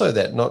 And also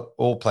that not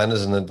all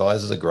planners and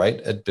advisors are great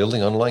at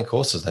building online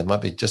courses. They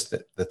might be just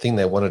the thing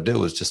they want to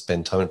do is just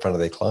spend time in front of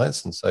their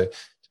clients. And so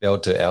be able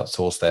to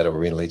outsource that or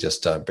really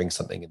just bring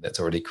something in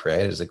that's already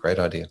created is a great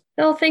idea.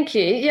 Oh, thank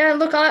you. Yeah,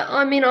 look,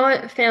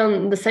 I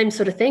found the same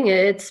sort of thing.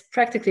 It's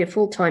practically a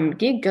full-time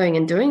gig going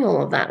and doing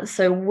all of that.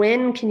 So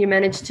when can you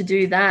manage to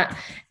do that?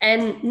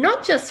 And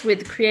not just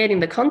with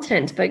creating the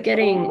content, but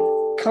getting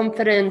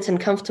confident and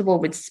comfortable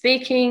with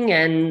speaking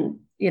and,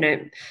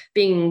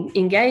 being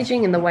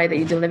engaging in the way that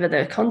you deliver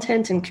the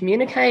content and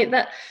communicate.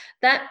 That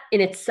in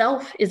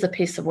itself is a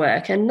piece of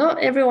work. And not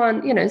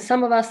everyone,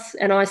 some of us,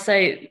 and I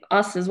say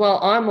us as well,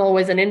 I'm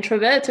always an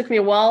introvert. It took me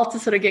a while to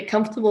sort of get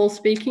comfortable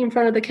speaking in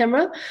front of the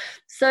camera.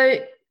 So,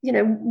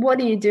 what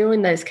do you do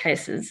in those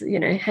cases?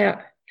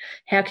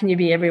 How can you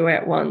be everywhere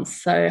at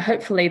once? So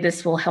hopefully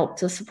this will help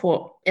to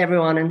support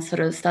everyone and sort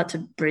of start to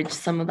bridge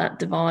some of that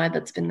divide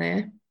that's been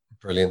there.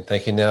 Brilliant.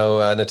 Thank you.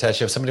 Now,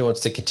 Natasha, if somebody wants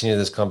to continue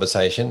this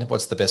conversation,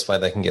 what's the best way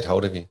they can get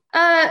hold of you?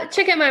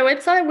 Check out my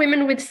website,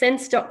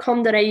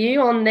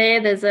 womenwithsense.com.au. On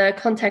there's a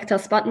contact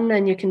us button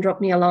and you can drop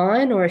me a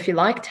line, or if you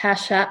like,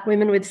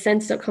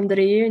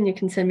 tash@womenwithsense.com.au, and you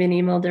can send me an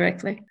email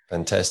directly.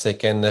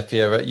 Fantastic. And if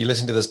you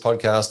listen to this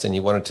podcast and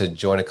you wanted to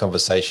join a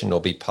conversation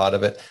or be part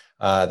of it,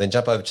 then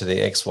jump over to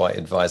the XY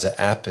Advisor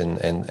app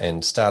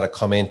and start a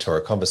comment or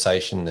a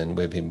conversation, and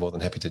we'd be more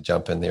than happy to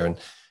jump in there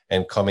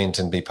and comment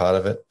and be part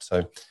of it.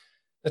 So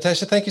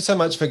Natasha, thank you so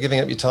much for giving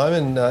up your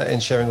time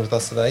and sharing with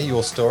us today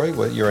your story.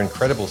 Your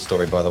incredible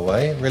story, by the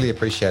way. Really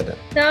appreciate it.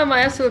 No, my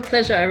absolute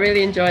pleasure. I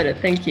really enjoyed it.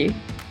 Thank you.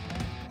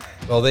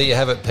 Well, there you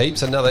have it,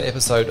 peeps. Another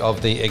episode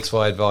of the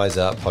XY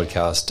Advisor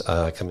podcast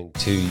coming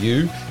to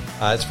you.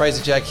 It's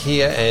Fraser Jack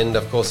here, and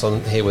of course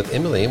I'm here with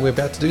Emily, and we're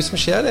about to do some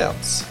shout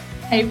outs.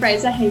 Hey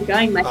Fraser, how you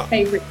going? My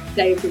favourite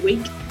day of the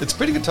week. It's a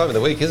pretty good time of the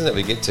week, isn't it?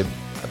 We get to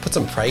put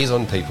some praise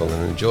on people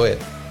and enjoy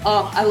it.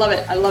 Oh, I love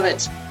it. I love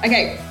it.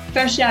 Okay.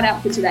 First shout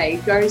out for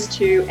today goes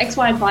to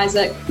XY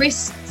Advisor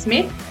Chris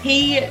Smith.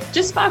 He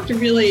just sparked a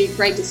really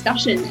great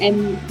discussion,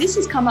 and this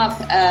has come up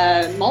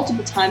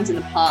multiple times in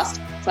the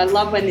past. So I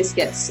love when this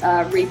gets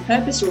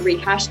repurposed or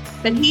rehashed.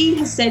 But he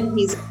has said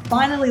he's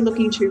finally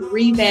looking to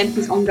revamp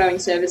his ongoing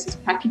services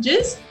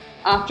packages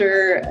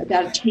after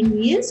about 10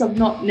 years of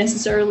not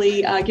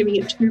necessarily giving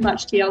it too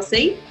much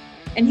TLC.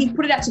 And he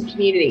put it out to the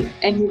community,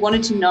 and he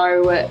wanted to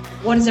know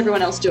what is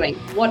everyone else doing?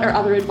 What are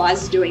other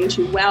advisors doing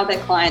to wow their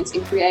clients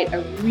and create a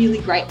really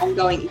great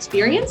ongoing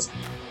experience?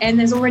 And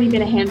there's already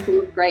been a handful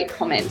of great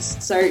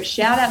comments. So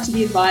shout out to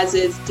the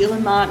advisors,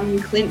 Dylan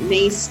Martin, Clint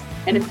Neese,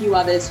 and a few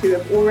others who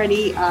have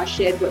already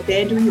shared what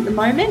they're doing at the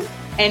moment.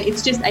 And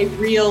it's just a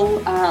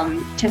real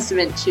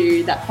testament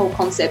to that whole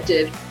concept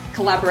of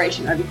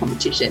collaboration over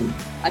competition.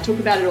 I talk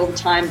about it all the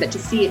time, but to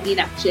see it in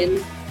action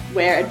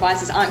where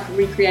advisors aren't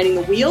recreating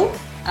the wheel,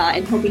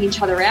 and helping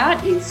each other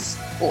out is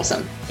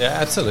awesome. Yeah,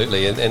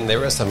 absolutely. And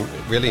there are some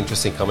really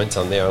interesting comments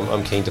on there.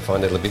 I'm keen to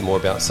find out a little bit more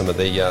about some of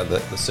the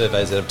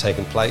surveys that have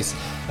taken place.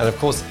 And of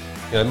course,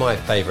 my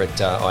favourite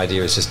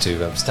idea is just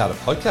to start a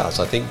podcast.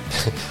 I think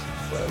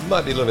it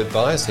might be a little bit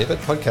biased here, but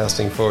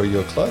podcasting for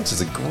your clients is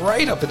a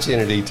great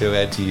opportunity to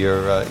add to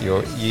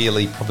your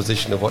yearly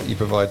proposition of what you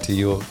provide to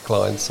your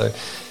clients. So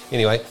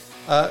anyway,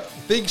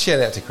 big shout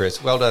out to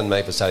Chris. Well done,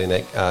 mate, for starting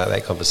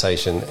that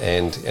conversation,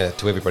 and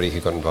to everybody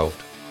who got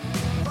involved.